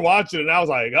then we're watching it, and I was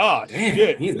like, oh, damn,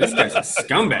 shit. This guy's a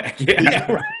scumbag.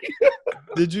 Yeah, right.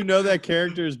 Did you know that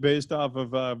character is based off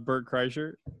of Bert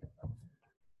Kreischer?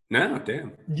 No,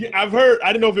 damn. Yeah, I've heard.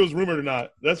 I didn't know if it was rumored or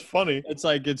not. That's funny.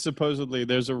 It's supposedly,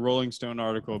 there's a Rolling Stone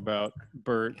article about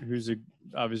Bert, who's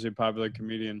obviously a popular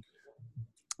comedian.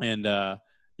 And,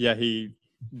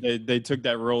 they took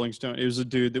that Rolling Stone. It was a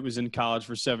dude that was in college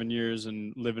for 7 years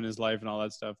and living his life and all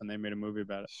that stuff, and they made a movie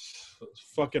about it. It's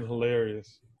fucking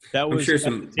hilarious. That was it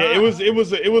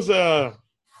was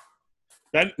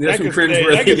that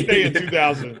could stay in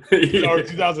 2000 or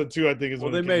 2002, I think is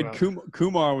when they made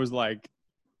Kumar was like,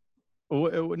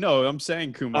 no, I'm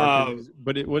saying Kumar,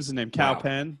 but what's his name? Cal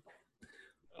Penn.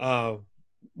 What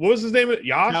was his name?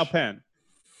 Yash? Cal Penn.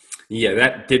 Yeah,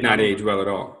 that did not age well at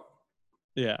all.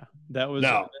 Yeah, that was.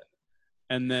 No.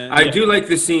 And then I do like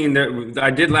the scene that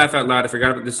I did laugh out loud. I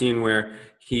forgot about the scene where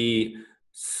he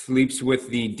sleeps with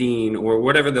the dean or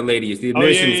whatever the lady is, the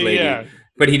admissions lady. Yeah.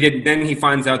 But he did. Then he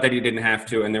finds out that he didn't have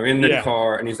to, and they're in the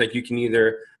car, and he's like, "You can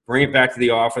either bring it back to the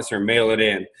office or mail it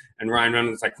in." And Ryan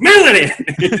Reynolds is like, "Mail it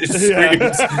in!" He just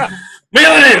screams,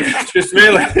 "Mail it in! Just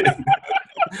mail it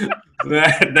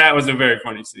in!" That was a very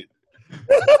funny scene.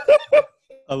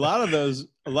 A lot of those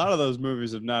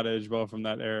movies have not aged well from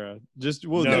that era. Just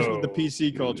with the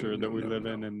PC culture that we live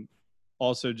in, and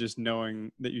also just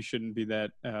knowing that you shouldn't be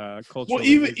that cultural. Well,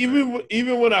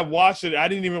 even when I watched it, I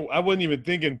wasn't even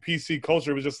thinking PC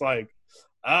culture. It was just like,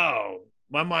 oh,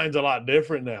 my mind's a lot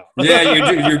different now. Yeah,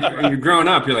 you're growing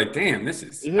up. You're like, damn, this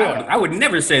is. Yeah. I would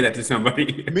never say that to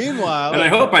somebody. Meanwhile, and I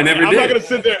hope I never did. I'm not gonna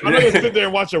sit there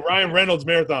and watch a Ryan Reynolds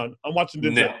marathon. I'm watching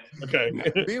this. No. Okay.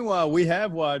 Meanwhile, we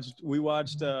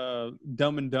watched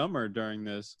Dumb and Dumber during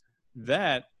this.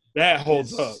 That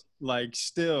holds up. Like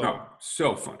still. Oh,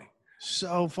 so funny.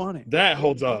 So funny. That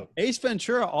holds up. Ace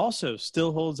Ventura also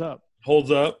still holds up.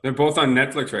 Holds up. They're both on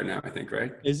Netflix right now, I think,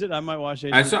 right? Is it? I might watch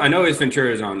Ace. I know Ace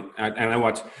Ventura is on, and I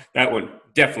watched that one.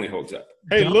 Definitely holds up.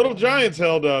 Hey, Little Giants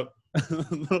held up.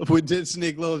 We did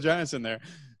sneak Little Giants in there.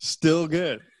 Still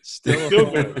good. Still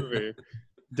a good movie.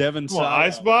 Devin Sawa.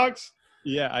 Icebox?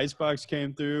 Yeah, Icebox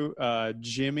came through.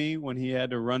 Jimmy, when he had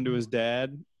to run to his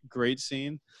dad. Great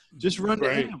scene. Just run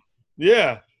to him.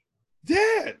 Yeah.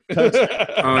 Dad.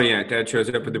 Oh, yeah. Dad shows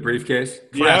up with the briefcase.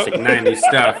 Classic 90s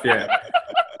stuff, yeah.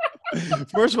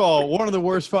 First of all, one of the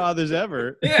worst fathers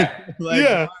ever.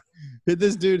 Yeah.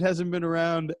 This dude hasn't been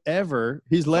around ever.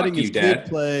 He's letting his kid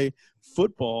play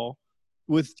football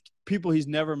with people he's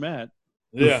never met.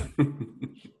 Yeah.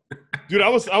 Dude, I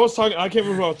was talking, I can't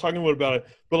remember who I was talking about it,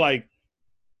 but like,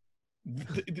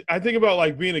 I think about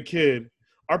like being a kid.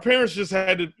 Our parents just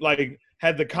had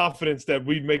the confidence that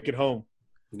we'd make it home.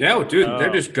 No, dude,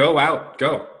 they're just go out,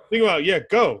 go. Think about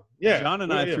go. Yeah. John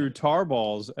and I threw tar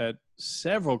balls at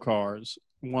several cars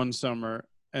one summer.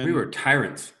 And we were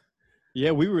tyrants.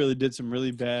 Yeah, we really did some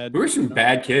really bad. We were some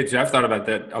bad kids. I've thought about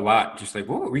that a lot. Just like,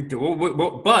 what were we doing?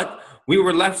 But we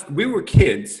were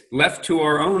kids left to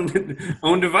our own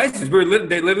devices.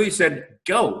 They literally said,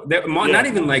 go. Not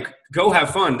even like, go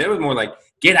have fun. They were more like,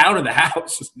 get out of the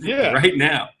house right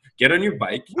now. Get on your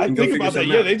bike. I think about that.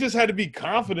 Yeah, they just had to be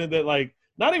confident that like,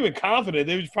 not even confident.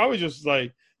 They was probably just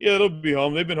like, yeah, they'll be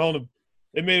home. They've been home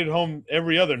they made it home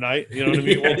every other night. You know what I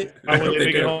mean? Yeah, Well, I when hope they they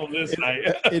make it do. home this night.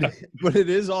 But it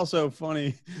is also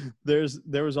funny. There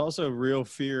was also real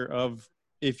fear of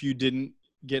if you didn't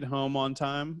get home on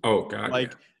time, Oh God,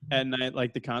 like at night,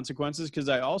 like the consequences. Because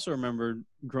I also remember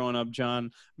growing up,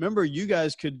 John. Remember, you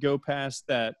guys could go past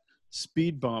that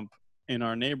speed bump in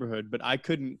our neighborhood, but I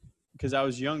couldn't because I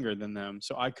was younger than them,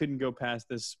 so I couldn't go past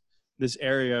this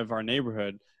area of our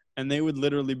neighborhood, and they would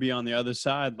literally be on the other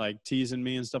side, like teasing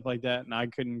me and stuff like that, and I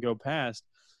couldn't go past.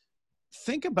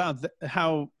 Think about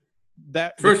how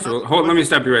that the First of all, hold. Let me consequences.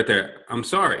 stop you right there. I'm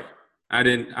sorry. I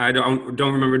didn't. I don't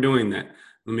remember doing that.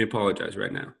 Let me apologize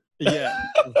right now. Yeah,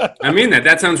 I mean that.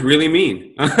 That sounds really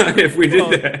mean. If we did well,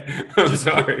 that, I'm just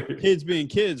sorry. kids being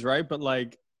kids, right? But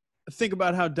like, think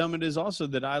about how dumb it is also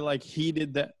that I like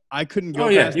heated that I couldn't Oh go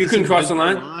yeah, past you this couldn't cross the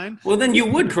invisible line. Well, then you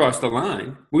would cross the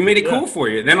line. We made it Yeah. cool for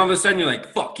you. Then all of a sudden you're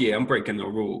like, "Fuck yeah, I'm breaking the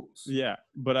rules." Yeah,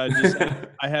 but I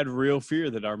had real fear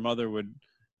that our mother would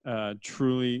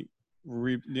truly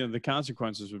the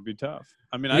consequences would be tough.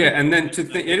 I mean, I Yeah, didn't and know then to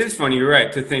think, it is funny. You're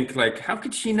right. To think like, how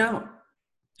could she know?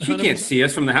 She can't 100%. see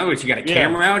us from the house. She got a Yeah.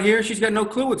 camera out here. She's got no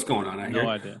clue what's going on out No here.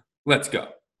 idea. Let's go.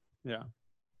 Yeah,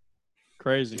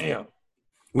 crazy. Damn.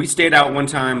 We stayed out one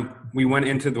time. We went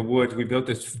into the woods. We built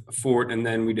this fort, and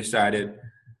then we decided,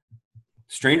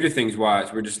 Stranger Things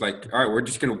wise, we're just like, all right, we're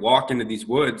just gonna walk into these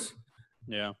woods,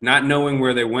 Yeah, not knowing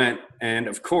where they went. And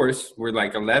of course, we're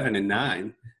like 11 and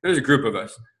 9. There's a group of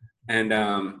us, and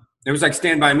it was like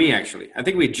Stand By Me. Actually, I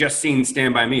think we had just seen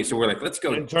Stand By Me, so we're like, let's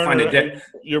go And find Turner, a dead.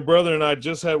 your brother and I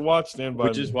just had watched Stand By we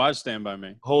Me. just watched Stand By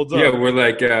Me. Holds up. Yeah, we're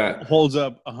like, Holds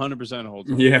up, 100%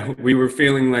 holds up. yeah, we were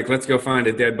feeling like let's go find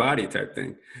a dead body type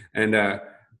thing, and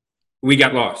we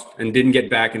got lost and didn't get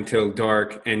back until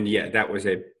dark. And yeah, that was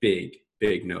a big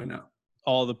no.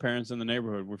 All the parents in the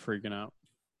neighborhood were freaking out.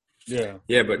 Yeah.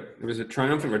 Yeah, but it was a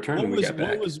triumphant return when we got back.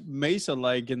 What was Mesa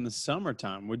like in the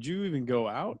summertime? Would you even go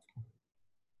out?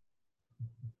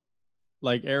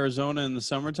 Like Arizona in the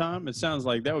summertime? It sounds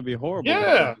like that would be horrible.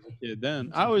 Yeah. As a kid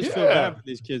then. I always feel bad for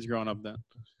these kids growing up then.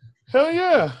 Hell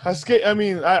yeah.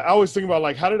 I always think about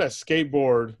like, how did I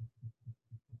skateboard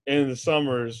in the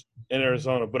summers in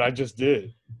Arizona? But I just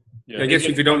did. Yeah. I guess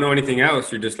if you don't know anything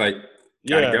else, you're just like,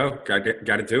 gotta Yeah. go,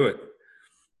 gotta do it.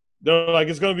 They're like,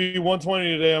 it's going to be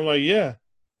 120 today. I'm like, yeah,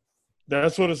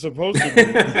 that's what it's supposed to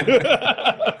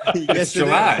be. It's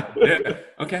July. Yeah.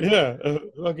 Okay. Yeah.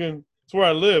 Fucking, it's where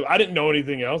I live. I didn't know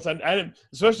anything else. I didn't,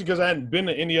 especially because I hadn't been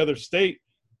to any other state.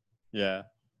 Yeah.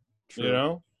 True. You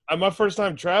know, my first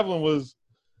time traveling was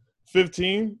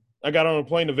 15. I got on a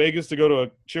plane to Vegas to go to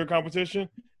a cheer competition,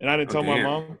 and I didn't tell my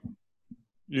mom.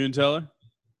 You didn't tell her?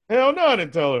 Hell no, I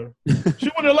didn't tell her. She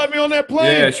wouldn't have let me on that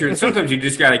plane. Yeah, sure. Sometimes you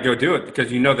just gotta go do it because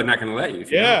you know they're not gonna let you.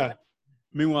 If you Yeah. don't.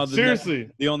 Meanwhile, Seriously.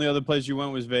 the only other place you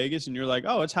went was Vegas, and you're like,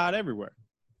 oh, it's hot everywhere.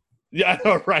 Yeah, I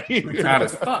know, right? It's hot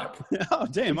as fuck. Oh,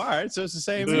 damn. All right. So it's the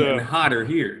same. It's even hotter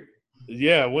here.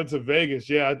 Yeah, went to Vegas.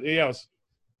 Yeah,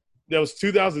 that was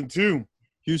 2002.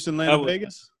 Houston landed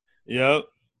Vegas? Yep.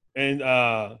 And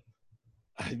I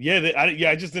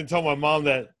just didn't tell my mom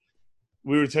that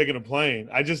we were taking a plane.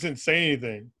 I just didn't say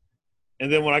anything.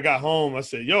 And then when I got home, I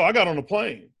said, "Yo, I got on a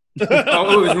plane."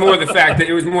 Oh, it was more the fact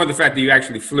that you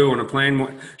actually flew on a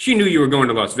plane. She knew you were going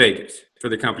to Las Vegas for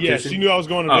the competition. Yeah, she knew I was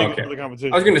going to Vegas for the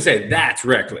competition. I was going to say that's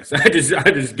reckless. I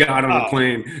just got on a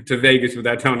plane to Vegas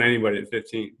without telling anybody at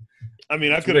 15. I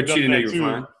mean, I could have done that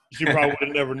too. She probably would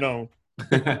have never known.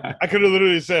 I could have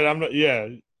literally said, "I'm not." Yeah,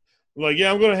 like,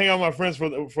 yeah, I'm going to hang out with my friends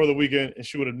for the weekend, and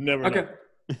she would have never. Okay.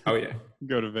 Known. Oh yeah.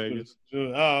 Go to Vegas.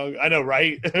 I know,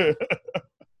 right?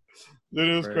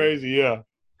 It was crazy. Yeah.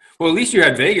 Well, at least you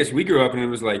had Vegas. We grew up and it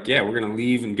was like, yeah, we're going to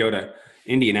leave and go to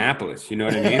Indianapolis. You know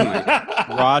what I mean? Like,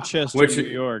 Rochester, New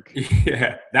York.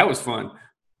 Yeah, that was fun.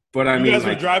 But I mean, you guys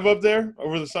would drive up there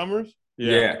over the summers?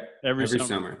 Yeah, every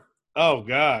summer. Oh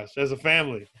gosh, as a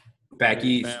family. Back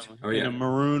east. Family. Oh yeah. In a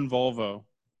maroon Volvo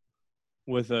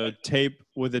with a tape.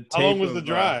 How long was the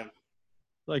drive?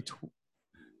 Like,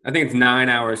 I think it's 9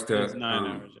 hours to it's 9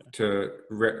 hours. to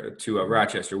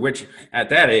Rochester, which at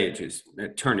that age is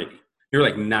eternity. You're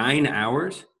like 9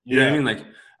 hours. You know what I mean? Like,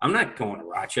 I'm not going to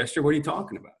Rochester. What are you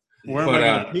talking about? Where am I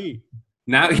going to pee?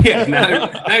 Now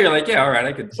you're like, yeah, all right,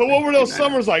 I could. So what were those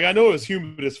summers like? I know it was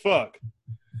humid as fuck.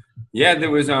 Yeah,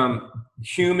 there was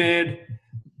humid,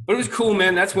 but it was cool,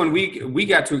 man. That's when we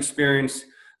got to experience,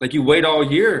 like, you wait all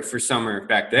year for summer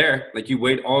back there. Like, you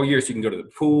wait all year so you can go to the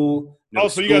pool.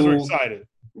 So you guys were excited.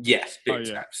 Yes, big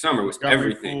time. Summer was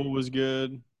everything. Pool was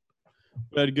good.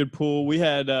 We had a good pool. We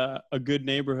had a good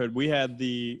neighborhood. We had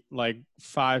the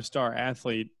 5-star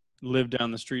athlete live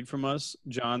down the street from us.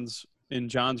 John's in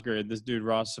John's grade, this dude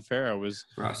Ross Safara was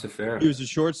Safara. He was a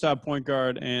shortstop, point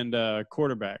guard, and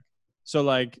quarterback. So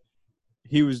like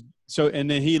he was and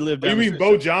then he lived. You mean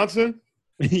Bo Johnson?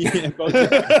 Yeah, Bo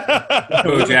Jackson.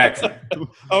 Bo Jackson.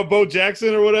 Oh, Bo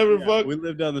Jackson or whatever. Yeah, fuck. we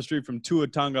lived down the street from Tua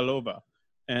Tagovailoa,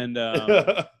 and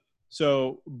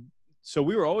so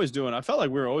we were always doing. I felt like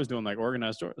we were always doing like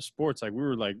organized sports. Like we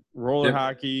were like roller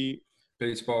hockey,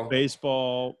 baseball.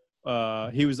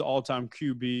 He was the all-time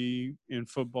QB in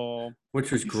football,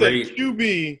 which was great. Said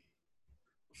QB,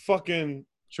 fucking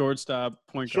shortstop,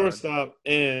 point guard,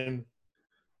 and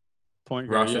point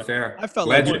guard. Ross Safara. I felt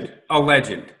legend. Like a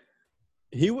legend.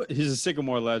 He's a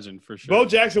Sycamore legend for sure. Bo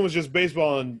Jackson was just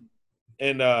baseball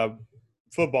and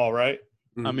football, right?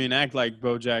 I mean, act like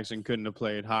Bo Jackson couldn't have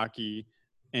played hockey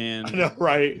and I know,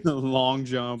 right? long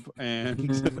jump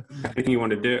and anything you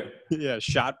want to do. Yeah,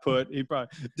 shot put. He probably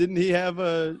didn't. He have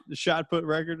a shot put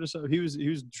record or something. He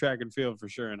was track and field for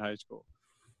sure in high school.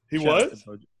 He was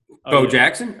Bo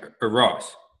Jackson or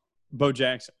Ross? Bo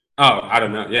Jackson. Oh, I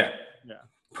don't know. Yeah,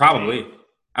 probably.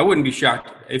 I wouldn't be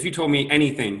shocked if you told me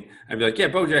anything. I'd be like, yeah,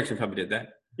 Bo Jackson probably did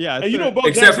that. Yeah, hey, Bo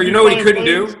except Jackson for you know what he couldn't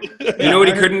do. You know what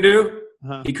he couldn't do?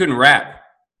 Huh. He couldn't rap.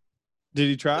 Did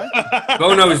he try?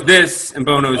 Bo knows this and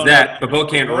Bo knows that, but Bo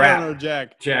can't rap. No,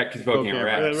 Jack, because Bo can't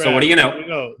rap. Yeah, so what do you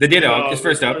know? The ditto is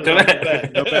first up.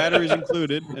 No batteries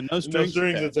included and no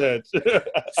strings attached.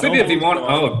 Maybe if you want.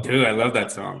 Oh, dude, I love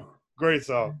that song. Great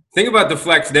song. Think about the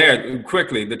flex there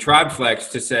quickly. The tribe flex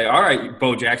to say, all right,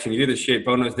 Bo Jackson, you're the shit.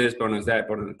 Bo knows this. Bo knows that.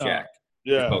 Bo knows Jack.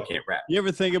 Yeah. Bo can't rap. You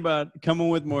ever think about coming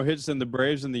with more hits than the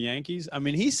Braves and the Yankees? I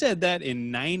mean, he said that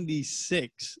in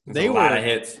 '96. They were a lot of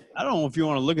hits. I don't know if you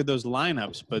want to look at those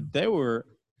lineups, but they were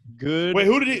good. Wait,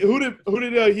 who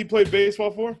did he play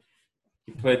baseball for?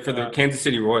 He played for the Kansas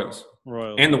City Royals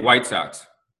and the White Sox.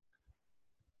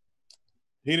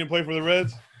 He didn't play for the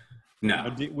Reds?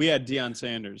 No. We had Deion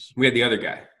Sanders. We had the other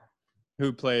guy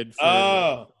who played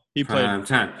for he played prime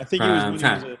time. I think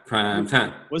prime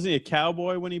time. Wasn't he a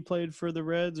Cowboy when he played for the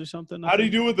Reds or something? How did he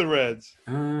do with the Reds?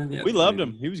 We loved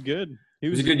him. He was good. It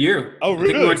was a good year. Oh, really? I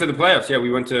think we went to the playoffs. Yeah, we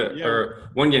went to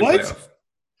one game what? playoff.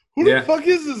 Who the fuck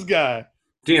is this guy?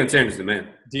 Deion Sanders, the man.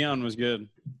 Deion was good.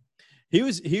 He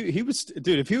was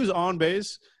dude. If he was on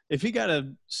base, if he got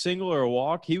a single or a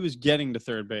walk, he was getting to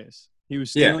third base. He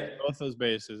was stealing both those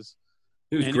bases.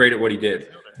 He was great at what he did.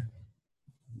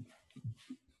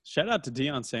 Shout out to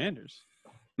Deion Sanders.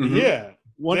 Mm-hmm. Yeah.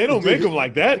 They don't make him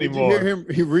like that anymore. Did you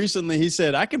hear him? He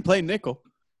said, I can play nickel.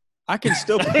 I can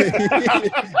still play.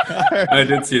 I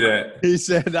did see that. He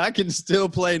said, I can still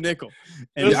play nickel.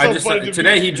 And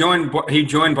today he joined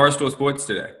Barstool Sports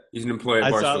today. He's an employee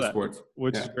at Barstool Sports.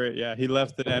 Which is great. Yeah. He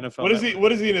left the NFL.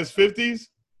 What is he in his 50s?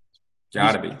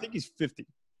 Gotta be. I think he's 50.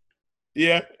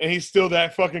 Yeah, and he's still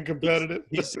that fucking competitive.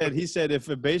 He said if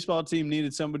a baseball team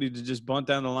needed somebody to just bunt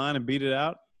down the line and beat it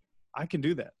out, I can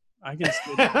do that. I can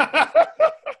still do that.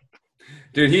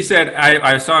 Dude, he said,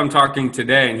 I saw him talking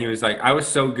today, and he was like, I was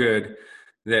so good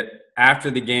that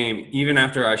after the game, even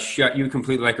after I shut you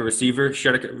completely like a receiver,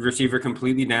 shut a receiver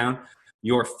completely down,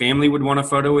 your family would want a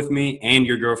photo with me and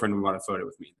your girlfriend would want a photo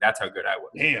with me. That's how good I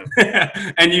was.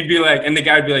 Damn. And you'd be like, and the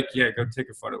guy would be like, yeah, go take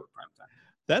a photo with Primetime.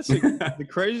 That's the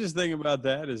craziest thing about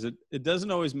that is it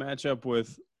doesn't always match up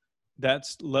with that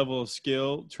level of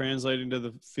skill translating to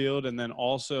the field and then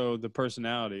also the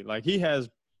personality. Like he has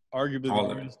arguably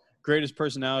the greatest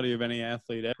personality of any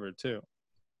athlete ever too.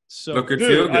 So look good,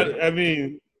 feel good. I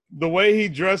mean, the way he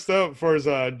dressed up for his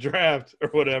draft or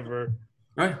whatever.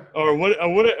 Right. Or what?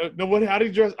 How did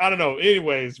he dress? I don't know.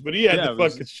 Anyways, but he had the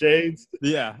fucking shades.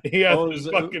 Yeah. He had the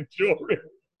fucking jewelry.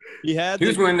 He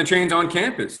was wearing the chains on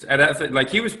campus. Like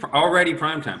he was already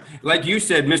primetime. Like you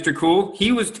said, Mr. Cool,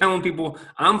 he was telling people,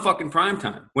 I'm fucking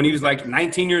primetime when he was like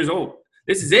 19 years old.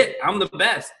 This is it. I'm the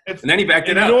best. And then he backed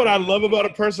it up. You know what I love about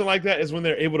a person like that is when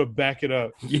they're able to back it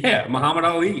up. Yeah, Muhammad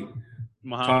Ali.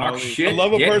 Talk shit. I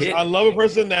love a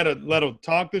person that'll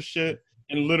talk the shit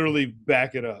and literally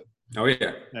back it up. Oh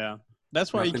yeah. Yeah.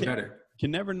 That's why you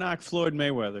can never knock Floyd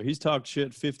Mayweather. He's talked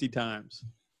shit 50 times.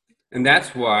 And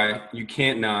that's why you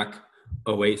can't knock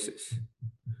Oasis.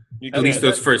 At least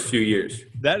those first few years.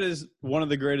 That is one of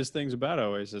the greatest things about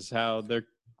Oasis, how their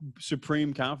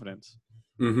supreme confidence.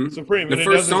 Mm-hmm. Supreme. The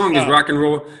first song is rock and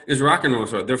roll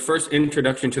star. Their first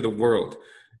introduction to the world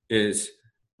is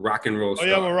rock and roll star. Oh,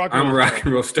 yeah, I'm a rock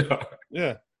and roll star.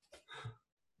 Yeah.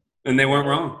 And they weren't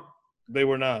wrong. They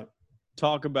were not.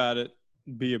 Talk about it,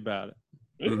 be about it.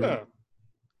 Yeah. Mm-hmm.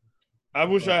 I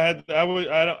wish I had.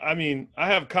 I mean, I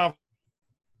have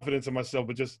confidence in myself,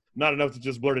 but just not enough to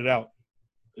just blurt it out.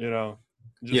 You know.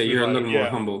 You're a little more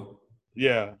humble.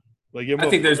 Yeah. Like, I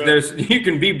think there's you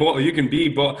can be both. You can be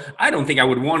both. I don't think I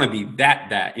would want to be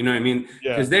that. You know what I mean?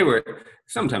 Because they were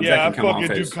sometimes that can come off as.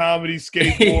 I fucking do comedy,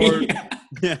 skateboard,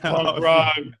 punk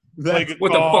rock.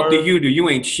 What the fuck do you do? You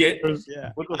ain't shit.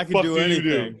 Yeah, what the I can fuck do you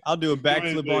anything. do? I'll do a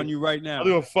backflip on you right now. I'll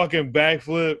do a fucking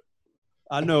backflip.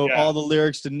 I know all the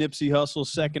lyrics to Nipsey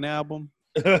Hussle's second album.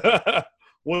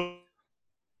 What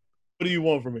do you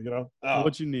want from me? You know,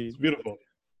 what you need. It's beautiful.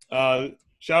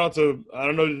 Shout out to I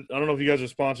don't know if you guys are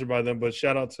sponsored by them, but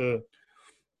shout out to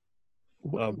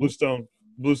Bluestone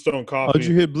Coffee. Oh, did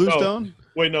you hit Bluestone? No,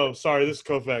 wait, no, sorry, this is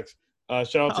Koufax.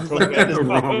 Shout out to Koufax.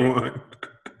 Wrong one.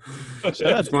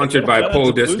 Sponsored by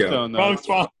Pole Disco. Wrong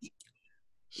sponsor.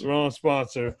 Wrong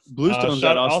sponsor. Bluestone's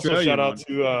that Australian. Also,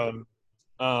 shout out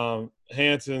to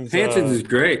Hanson's. Hanson's is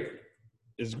great.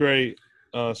 It's great.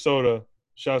 Soda.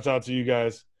 Shouts out to you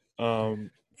guys.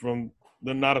 From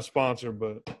they're not a sponsor,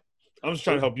 but I'm just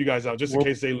trying to help you guys out, just in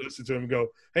case they listen to them and go,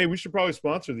 "Hey, we should probably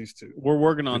sponsor these two." We're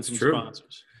working on some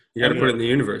sponsors. You got to put it in the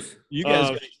universe. You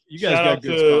guys got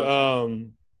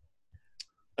good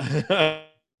sponsors.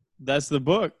 That's the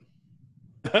book.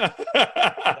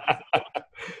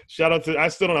 Shout out to I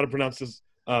still don't know how to pronounce this.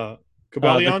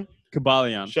 Kabalion?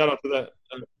 Kabalion. Shout out to that.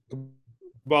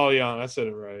 Kabalion. I said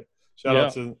it right. Shout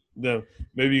out to them.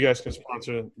 Maybe you guys can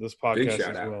sponsor this podcast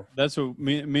as well. That's what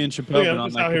me and Shapel I'm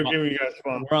just out here giving you guys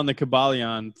fun. We're on the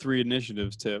Kabalion 3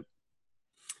 initiatives tip.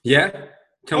 Yeah?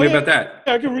 Tell me about that.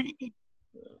 Yeah, I can read it.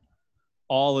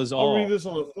 All is all. I'll read this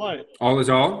on the flight. All is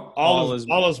all? All is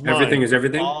mind. Everything is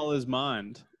everything? All is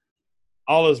mind.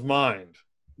 All is mind.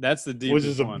 That's the deepest Which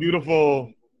is a one.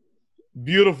 beautiful,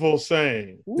 beautiful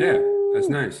saying. Yeah, that's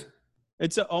nice.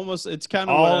 It's kind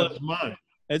of all is mind.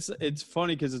 It's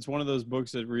funny because it's one of those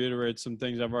books that reiterates some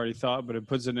things I've already thought, but it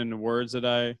puts it into words that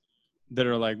are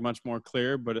like much more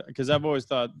clear. But because I've always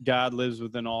thought God lives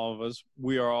within all of us,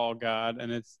 we are all God,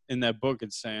 and it's in that book.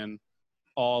 It's saying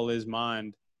all is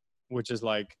mind, which is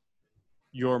like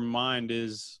your mind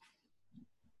is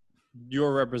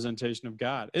your representation of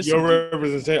God. It's your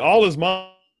representation. All is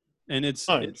mind, and it's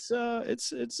got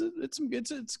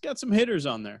some hitters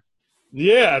on there.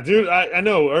 Yeah, dude. I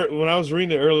know. When I was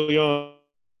reading it early on,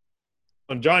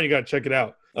 John, you got to check it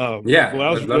out. Yeah. When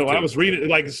I was reading,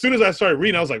 like as soon as I started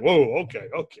reading, I was like, "Whoa, okay,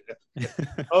 okay."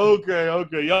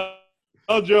 Y'all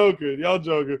joking.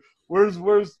 Where's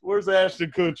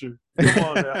Ashton Kutcher? Come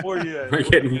on now, where you at? We're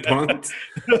getting punked.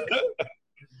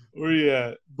 Where you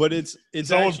at? But it's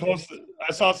someone actually, posted.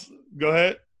 I saw. Go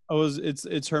ahead.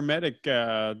 It's Hermetic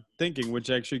thinking, which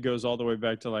actually goes all the way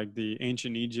back to like the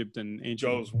ancient Egypt and ancient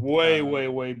goes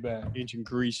way back. Ancient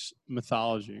Greece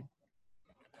mythology.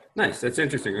 Nice, that's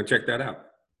interesting. I'll check that out.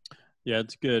 Yeah,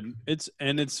 it's good. It's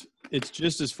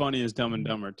just as funny as Dumb and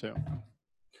Dumber too.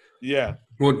 Yeah.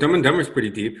 Well, Dumb and Dumber is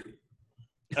pretty deep.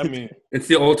 I mean, it's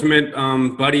the ultimate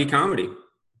buddy comedy.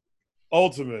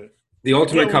 The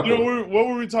ultimate couple. What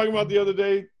were we talking about the other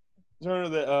day? Turner,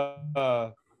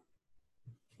 that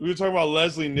we were talking about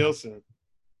Leslie Nielsen.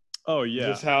 Oh yeah.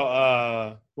 Just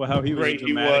how how he great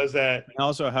he was at, and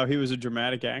also how he was a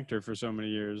dramatic actor for so many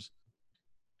years,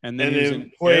 and then he was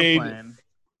in Airplane,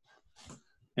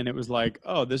 and it was like,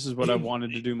 oh, this is what I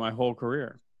wanted to do my whole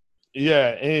career. Yeah,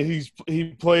 and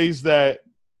he plays that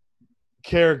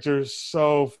character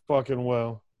so fucking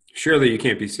well. Surely you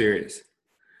can't be serious.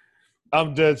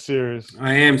 I'm dead serious.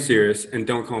 I am serious, and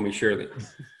don't call me Shirley.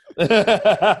 Leslie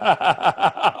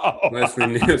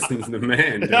Nielsen's the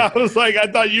man. Dude. I was like, I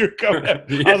thought you were coming at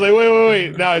me. I was like,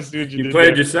 wait. Now I see what you did. You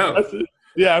played yourself.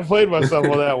 Yeah, I played myself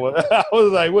on that one. I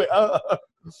was like, wait.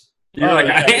 You're like,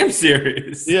 I am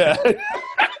serious. Yeah.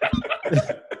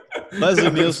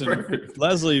 Leslie Nielsen.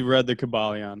 Leslie read the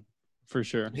Kabalion for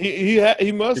sure.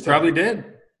 He must. He probably did.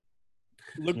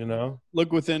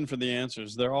 Look within for the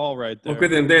answers. They're all right there. Look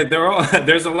within. They're all.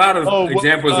 There's a lot of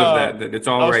examples of that. It's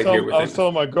all right here. I was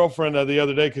telling my girlfriend the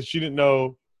other day because she didn't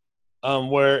know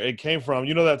where it came from.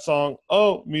 You know that song?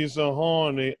 Oh, me so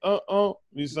horny.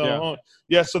 Me so horny.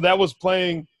 Yeah. So that was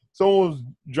playing. Someone was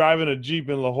driving a Jeep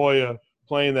in La Jolla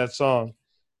playing that song,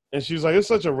 and she was like, "It's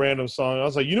such a random song." And I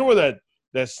was like, "You know where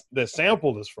that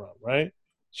sample is from, right?"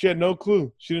 She had no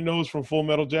clue. She didn't know it was from Full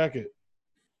Metal Jacket.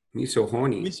 Me so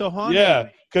horny. Yeah,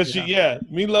 because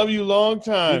me love you long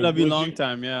time. Me love you long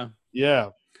time, yeah. Yeah,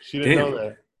 she didn't know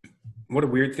that. What a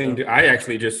weird thing. I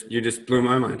actually you just blew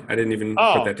my mind. I didn't even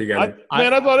put that together. I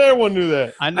thought everyone knew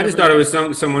that. I just thought it was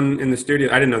someone in the studio.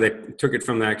 I didn't know they took it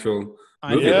from the actual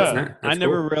movie. Yeah. I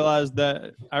never realized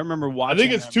that. I remember watching. I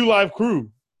think it's 2 Live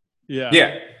Crew. Yeah.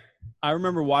 Yeah. I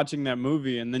remember watching that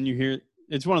movie, and then you hear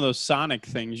it's one of those sonic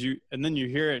things. And then you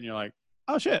hear it, and you're like,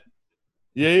 oh shit.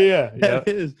 Yeah. That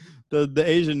is the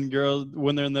Asian girl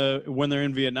when they're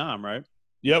in Vietnam, right?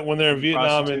 Yep, when they're in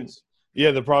Vietnam and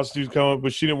the prostitutes come up,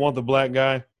 but she didn't want the black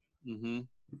guy. Mm-hmm.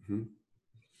 Mm-hmm.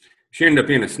 She ended up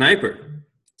being a sniper.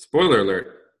 Spoiler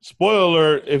alert.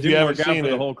 Spoiler alert! If you haven't seen for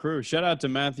it, the whole crew. Shout out to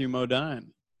Matthew Modine.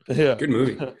 Yeah, good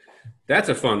movie. That's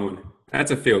a fun one.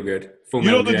 That's a feel good. You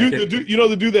know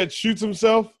the dude that shoots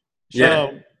himself.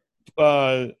 Yeah.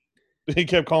 He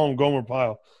kept calling him Gomer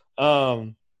Pyle.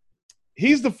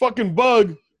 He's the fucking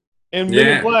bug in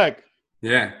Men in Black.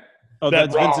 Yeah. Oh,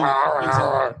 that's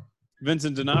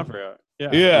Vincent D'Onofrio.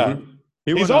 Yeah.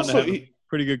 Mm-hmm. He's also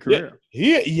pretty good career.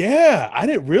 Yeah. I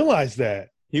didn't realize that.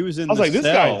 He was in this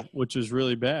guy, which was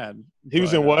really bad. He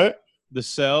was in what? The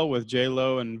Cell with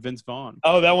J-Lo and Vince Vaughn.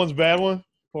 Oh, that one's a bad one?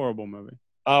 Horrible movie.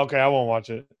 Oh, okay, I won't watch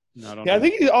it. No, I don't I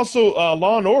think he's also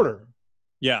Law and Order.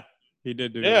 Yeah, he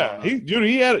did do. Yeah,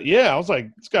 he had. Yeah, I was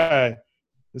like, this guy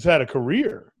has had a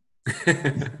career.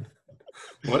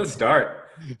 What a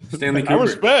start, Stanley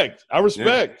Kubrick. I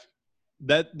respect.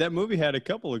 Yeah. That movie had a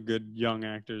couple of good young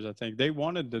actors. I think they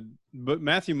wanted to, but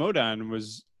Matthew Modine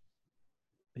was.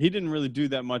 He didn't really do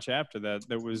that much after that.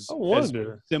 That was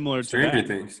similar to Stranger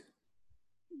Things.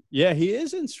 Yeah, he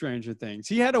is in Stranger Things.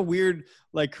 He had a weird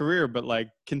career, but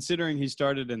considering he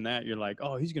started in that, you're like,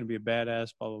 oh, he's gonna be a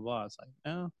badass, blah blah blah. It's like,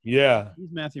 no, he's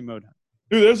Matthew Modine.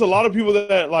 Dude, there's a lot of people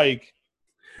that like.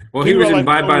 Well, he was in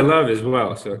Bye Bye Love as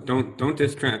well, so don't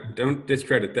discredit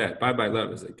that. Bye Bye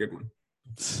Love is a good one.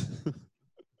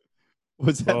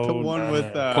 Was that the one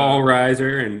with Paul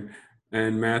Reiser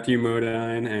and Matthew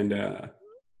Modine and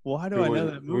why do I know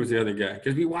that movie? Who was the other guy?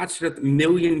 Because we watched it a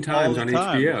million times on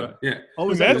HBO. Yeah.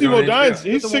 Oh, Matthew Modine,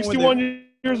 he's 61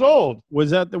 years old. Was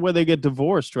that where they get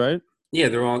divorced, right? Yeah,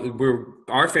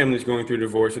 our family's going through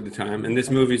divorce at the time, and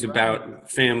this movie's about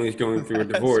families going through a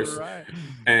divorce. Right.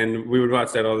 And we would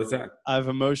watch that all the time. I've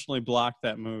emotionally blocked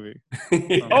that movie.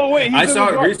 Oh wait, I saw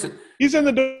it recently. He's in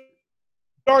the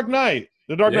Dark Knight.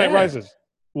 The Dark Knight Rises.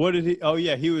 What did he? Oh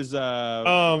yeah, he was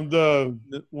the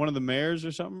one of the mayors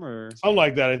or something, or something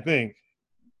like that, I think.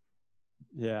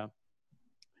 Yeah,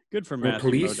 good for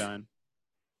Matthew Modine.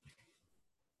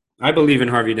 I believe in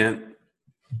Harvey Dent.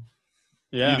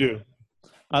 You Yeah, do.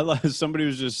 Somebody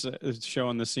was just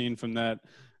showing the scene from that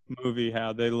movie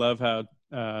how they love how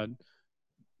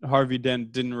Harvey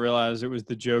Dent didn't realize it was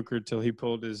the Joker till he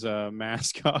pulled his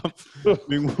mask off.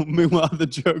 Meanwhile, the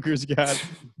Joker's got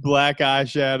black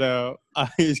eyeshadow.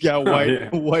 He's got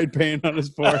white paint on his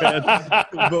forehead.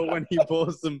 But when he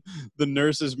pulls the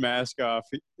nurse's mask off,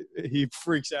 he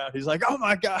freaks out. He's like, "Oh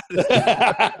my god!"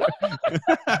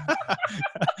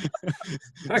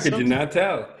 How could you not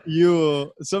tell?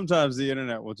 Sometimes the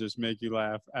internet will just make you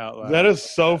laugh out loud. That is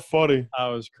so funny. I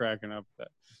was cracking up at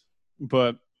that,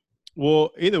 but.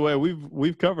 Well, either way,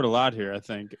 we've covered a lot here, I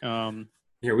think.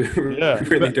 We really dove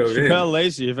in. Shapel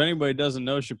Lacey, if anybody doesn't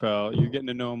know Shapel, you're getting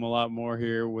to know him a lot more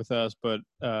here with us. But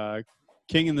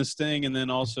King and the Sting, and then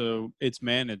also It's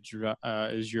Managed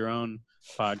is your own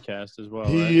podcast as well,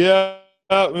 right? Yeah,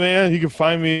 man. You can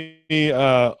find me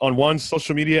on one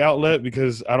social media outlet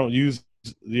because I don't use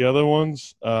the other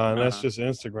ones, and that's just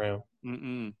Instagram.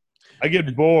 Mm-mm. I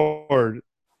get bored.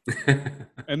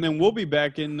 And then we'll be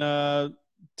back in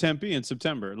Tempe in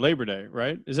September, Labor Day,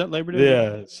 right? Is that Labor Day?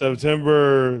 Yeah,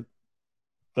 September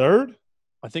 3rd?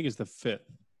 I think it's the 5th.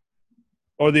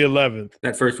 Or the 11th.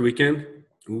 That first weekend?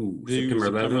 Ooh,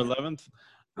 September 11th.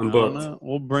 I'm booked.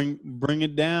 We'll bring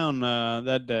it down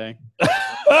that day.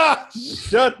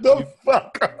 Shut the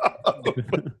fuck up.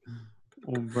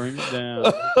 We'll bring it down.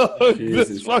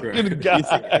 This fucking guy.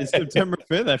 It's September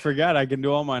 5th. I forgot I can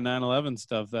do all my 9/11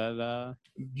 stuff.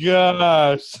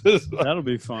 Gosh. That'll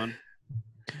be fun.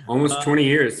 Almost 20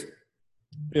 years.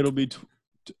 It'll be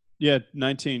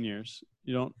 19 years.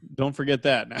 You don't forget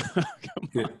that now.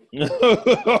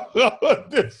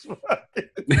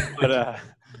 But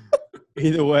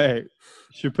either way,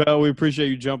 Shapel, we appreciate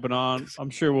you jumping on. I'm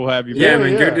sure we'll have you back. Yeah,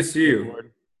 man, good to see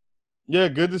you. Yeah,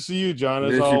 good to see you, John.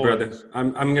 As always. You, brother.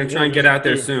 I'm gonna try and get out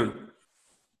there soon.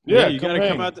 Yeah, you gotta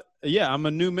come out. I'm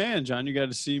a new man, John. You got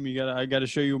to see me. I got to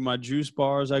show you my juice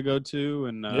bars I go to,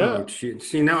 and Oh, shit.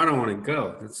 See, now I don't want to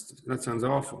go. That sounds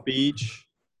awful. Beach.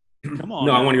 Come on.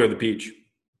 No, I want to go to the beach.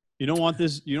 You don't want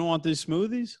this? You don't want these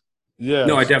smoothies? Yeah.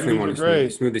 No, I definitely want a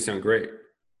smoothie. Smoothies sound great.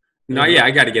 No, I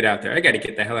got to get out there. I got to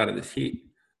get the hell out of this heat.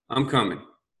 I'm coming.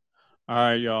 All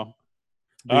right, y'all.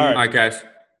 All right, guys.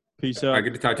 Peace out. I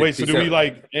get to talk to you. Wait, so do we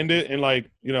end it and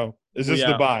is this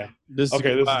the bye? This is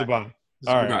the bye.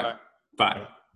 All right. Bye.